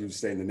 I thought you were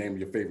saying the name of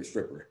your favorite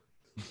stripper.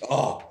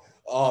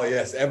 Oh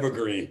yes,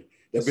 evergreen.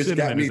 That bitch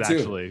got me too.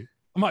 Actually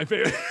my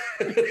favorite.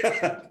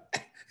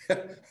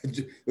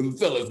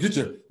 Fellas, get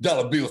your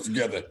dollar bills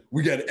together.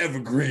 We got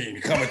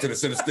evergreen coming to the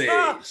center stage.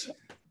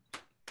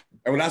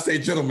 And when I say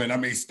gentlemen, I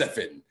mean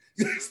Stephen.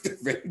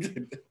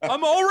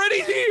 I'm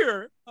already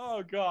here.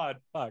 Oh God.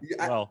 Fuck.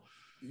 Well,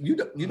 you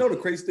know the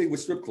crazy thing with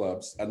strip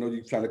clubs. I know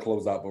you're trying to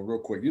close out, but real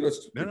quick, you know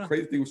the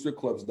crazy thing with strip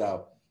clubs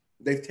now.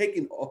 They've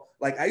taken,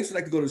 like, I used to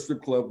like to go to the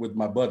strip club with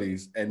my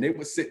buddies, and they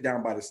would sit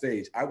down by the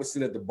stage. I would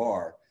sit at the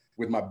bar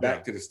with my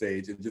back to the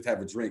stage and just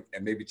have a drink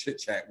and maybe chit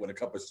chat with a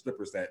couple of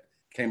strippers that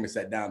came and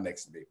sat down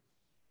next to me.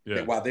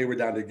 Yeah. While they were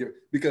down there,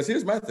 because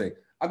here's my thing: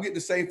 I'm getting the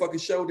same fucking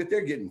show that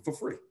they're getting for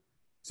free.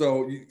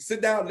 So you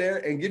sit down there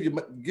and give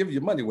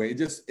your money away.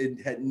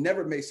 It had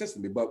never made sense to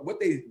me. But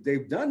what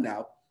they've done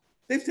now,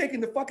 they've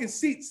taken the fucking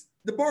seats,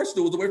 the bar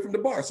stools away from the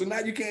bar. So now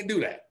you can't do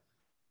that.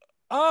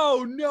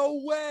 Oh, no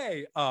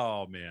way.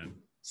 Oh, man.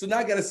 So now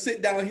I got to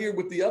sit down here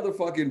with the other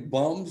fucking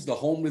bums, the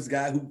homeless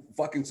guy who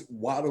fucking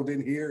waddled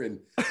in here, and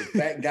the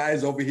fat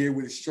guy's over here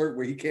with his shirt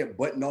where he can't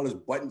button all his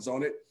buttons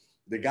on it.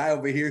 The guy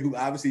over here who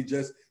obviously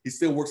he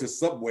still works at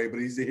Subway, but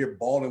he's in here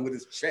balling with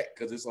his check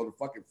because it's on the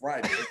fucking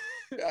Friday.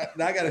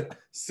 Now I got to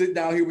sit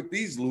down here with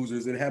these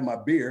losers and have my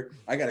beer.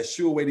 I got to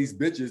shoo away these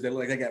bitches that look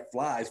like they got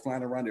flies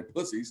flying around their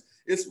pussies.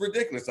 It's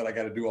ridiculous that I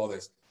got to do all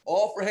this.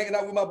 All for hanging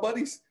out with my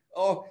buddies.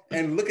 Oh,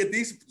 and look at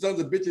these sons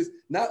of bitches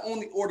not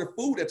only order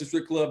food at the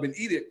strip club and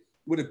eat it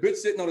with a bitch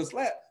sitting on his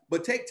lap,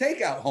 but take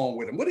takeout home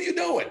with them. What are you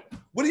doing?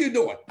 What are you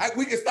doing?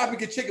 We can stop and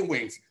get chicken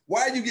wings.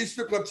 Why are you getting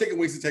strip club chicken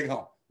wings to take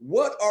home?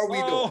 What are we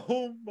doing?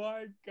 Oh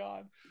my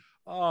God.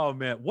 Oh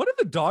man. What do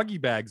the doggy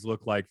bags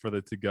look like for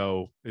the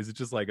to-go? Is it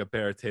just like a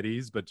pair of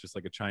titties, but just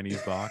like a Chinese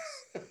box?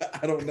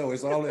 I don't know.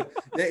 It's all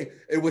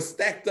it was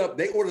stacked up.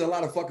 They ordered a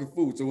lot of fucking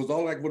food. So it was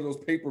all like one of those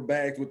paper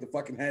bags with the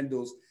fucking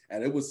handles.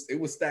 And it was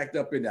stacked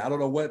up in there. I don't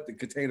know what the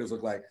containers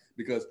look like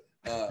because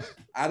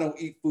I don't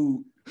eat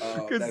food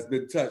that's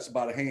been touched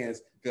by the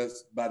hands,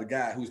 because by the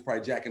guy who's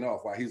probably jacking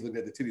off while he's looking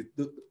at the titties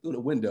through the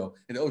window,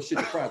 and oh shit,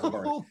 the fries are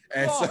burning.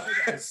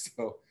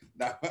 So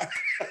not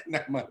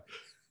my.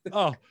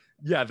 Oh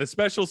yeah, the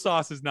special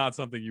sauce is not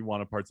something you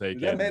want to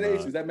partake in.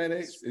 Mayonnaise? Is that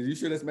mayonnaise? Are you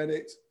sure that's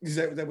mayonnaise? Is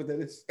that what that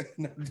is?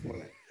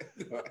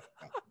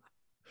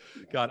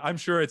 God, I'm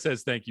sure it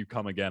says "Thank you,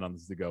 come again" on the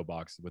to-go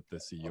box with the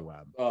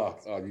CUM. Oh,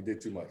 you did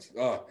too much.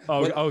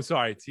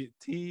 Sorry,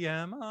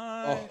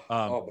 TMI.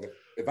 But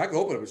if I could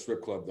open up a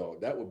strip club, though,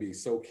 that would be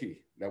so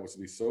key. That would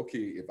be so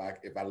key.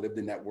 If I lived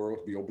in that world,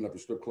 to be open up a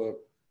strip club,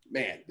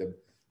 man,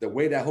 the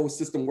way that whole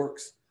system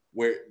works,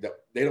 where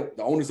the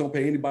owners don't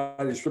pay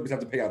anybody, the strippers have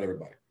to pay out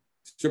everybody.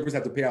 Strippers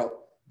have to pay out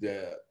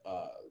the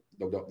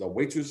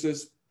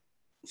waitresses.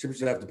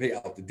 Strippers have to pay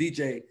out the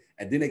DJ,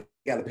 and then they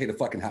got to pay the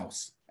fucking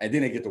house, and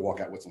then they get to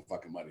walk out with some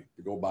fucking money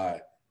to go buy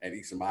and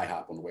eat some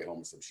IHOP on the way home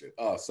or some shit.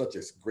 Such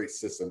a great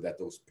system that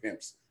those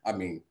pimps, I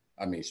mean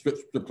strip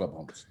club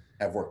owners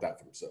have worked out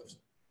for themselves.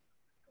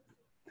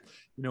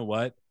 You know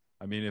what?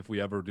 I mean, if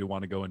we ever do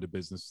want to go into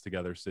business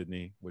together,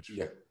 Sidney, which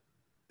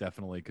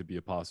definitely could be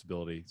a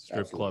possibility,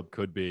 strip club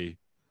could be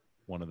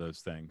one of those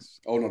things.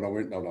 Oh no,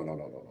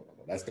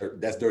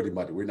 that's dirty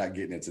money. We're not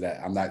getting into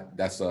that. I'm not.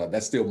 That's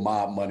still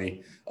mob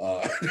money.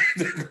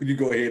 You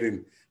go ahead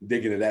and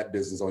dig into that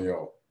business on your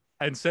own.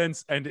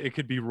 And it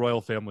could be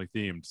royal family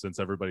themed, since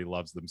everybody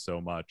loves them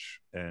so much.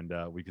 And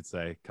we could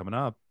say, coming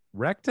up,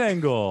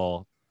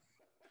 rectangle.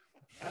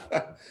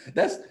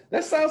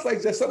 That sounds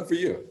like just something for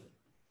you.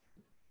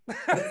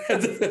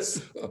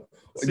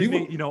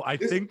 Sidney, I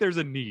think there's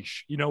a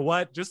niche. You know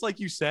what? Just like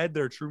you said,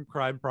 there are true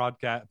crime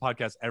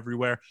podcasts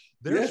everywhere.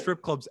 There are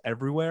strip clubs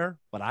everywhere,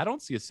 but I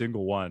don't see a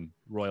single one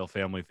royal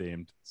family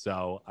themed.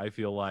 So I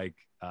feel like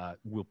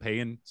we'll pay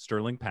in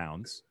sterling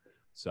pounds.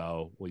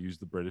 So we'll use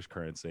the British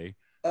currency.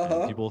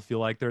 And people feel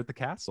like they're at the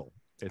castle.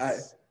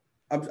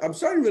 I'm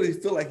starting to really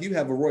feel like you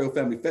have a royal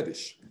family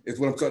fetish. Is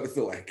what I'm starting to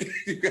feel like.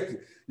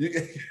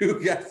 you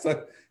got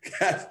some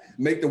guys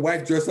make the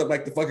wife dress up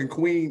like the fucking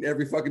queen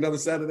every fucking other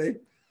Saturday.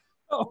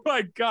 Oh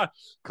my God!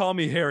 Call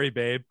me Harry,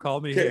 babe.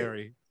 Call me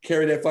Harry.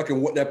 Carry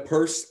that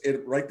purse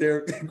right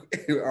there,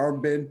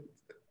 armband.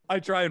 I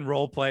try and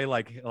role play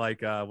like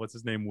what's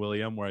his name,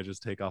 William, where I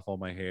just take off all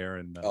my hair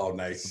and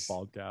nice the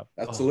bald cap.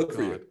 That's a look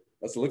for you.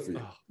 That's a look for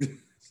you.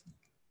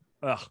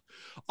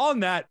 On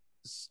that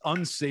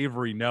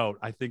unsavory note,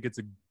 I think it's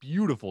a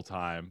beautiful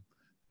time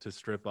to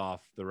strip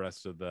off the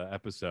rest of the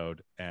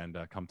episode and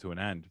come to an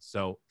end.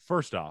 So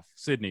first off,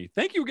 Sidney,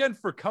 thank you again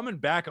for coming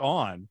back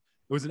on.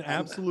 It was an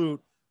absolute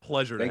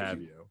pleasure to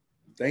have you.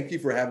 Thank you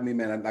for having me,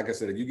 man. Like I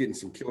said, you're getting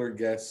some killer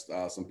guests,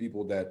 some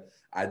people that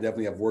I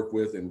definitely have worked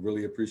with and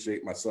really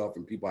appreciate myself,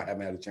 and people I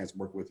haven't had a chance to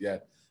work with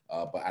yet.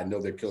 But I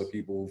know they're killer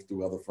people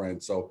through other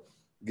friends. So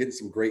getting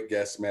some great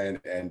guests, man.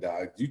 And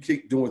you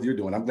keep doing what you're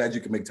doing. I'm glad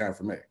you can make time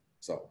for me.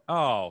 So.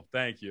 Oh,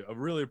 thank you. I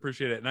really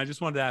appreciate it. And I just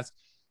wanted to ask,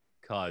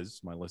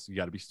 because you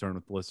got to be stern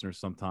with the listeners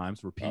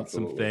sometimes, repeat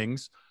some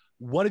things.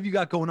 What have you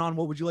got going on?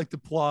 What would you like to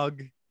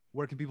plug?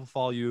 Where can people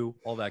follow you?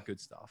 All that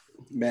good stuff.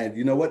 Man,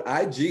 you know what?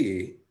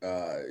 IG,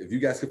 if you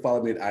guys could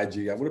follow me at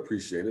IG, I would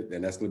appreciate it.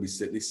 And that's going to be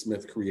Sidney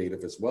Smith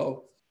Creative as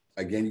well.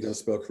 Again, you're going to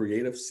spell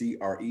creative,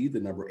 CRE, the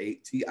number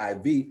 8,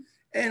 TIV.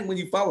 And when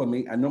you follow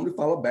me, I normally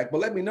follow back, but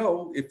let me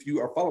know if you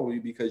are following me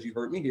because you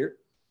heard me here.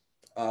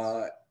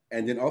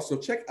 And then also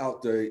check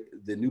out the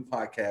new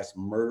podcast,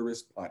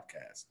 Murderess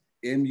Podcast,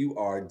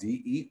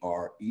 MURDERESS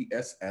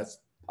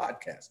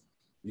Podcast.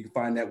 You can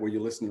find that where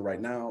you're listening right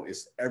now.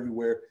 It's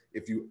everywhere.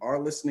 If you are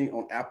listening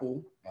on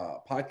Apple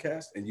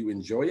Podcast and you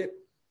enjoy it,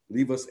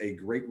 leave us a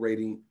great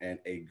rating and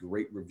a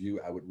great review.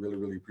 I would really,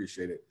 really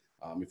appreciate it.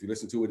 If you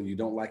listen to it and you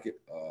don't like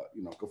it,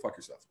 go fuck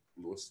yourself,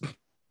 Lewis.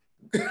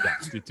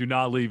 Do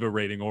not leave a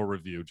rating or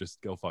review.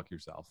 Just go fuck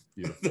yourself.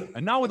 Beautiful.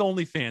 And not with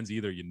OnlyFans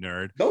either, you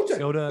nerd. Don't try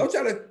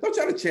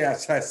to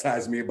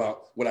chastise me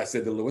about what I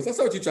said to Lewis. That's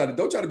what you try to.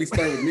 Don't try to be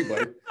stern with me,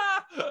 buddy.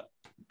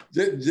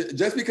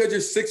 Just because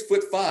you're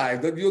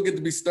 6'5", you'll get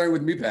to be stern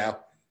with me,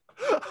 pal.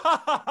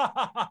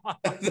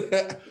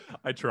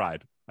 I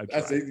tried.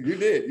 I say you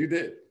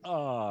did.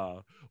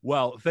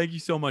 Well, thank you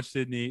so much,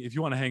 Sidney. If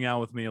you want to hang out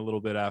with me a little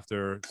bit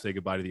after, say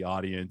goodbye to the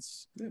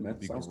audience. Yeah, man,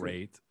 that'd be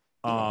great.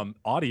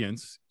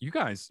 Audience, you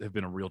guys have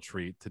been a real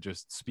treat to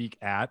just speak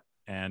at,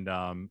 and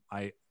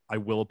I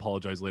will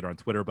apologize later on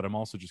Twitter, but I'm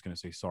also just going to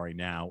say sorry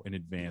now in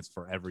advance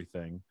for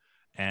everything.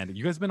 And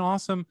you guys have been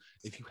awesome.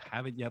 If you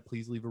haven't yet,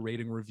 please leave a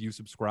rating, review,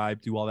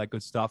 subscribe, do all that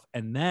good stuff.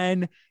 And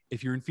then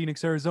if you're in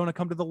Phoenix, Arizona,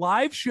 come to the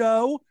live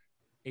show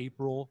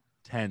April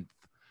 10th.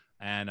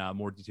 And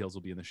more details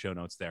will be in the show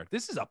notes there.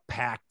 This is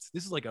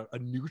like a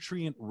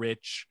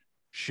nutrient-rich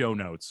show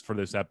notes for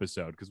this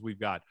episode, because we've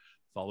got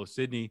Follow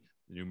Sidney,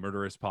 the new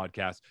Murderess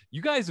podcast.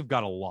 You guys have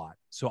got a lot.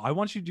 So I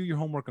want you to do your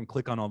homework and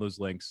click on all those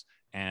links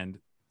and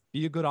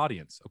be a good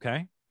audience,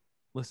 okay?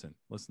 Listen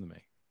to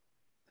me.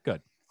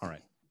 Good. All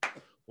right.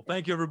 Well,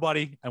 thank you,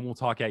 everybody, and we'll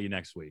talk at you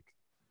next week.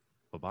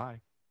 Bye-bye.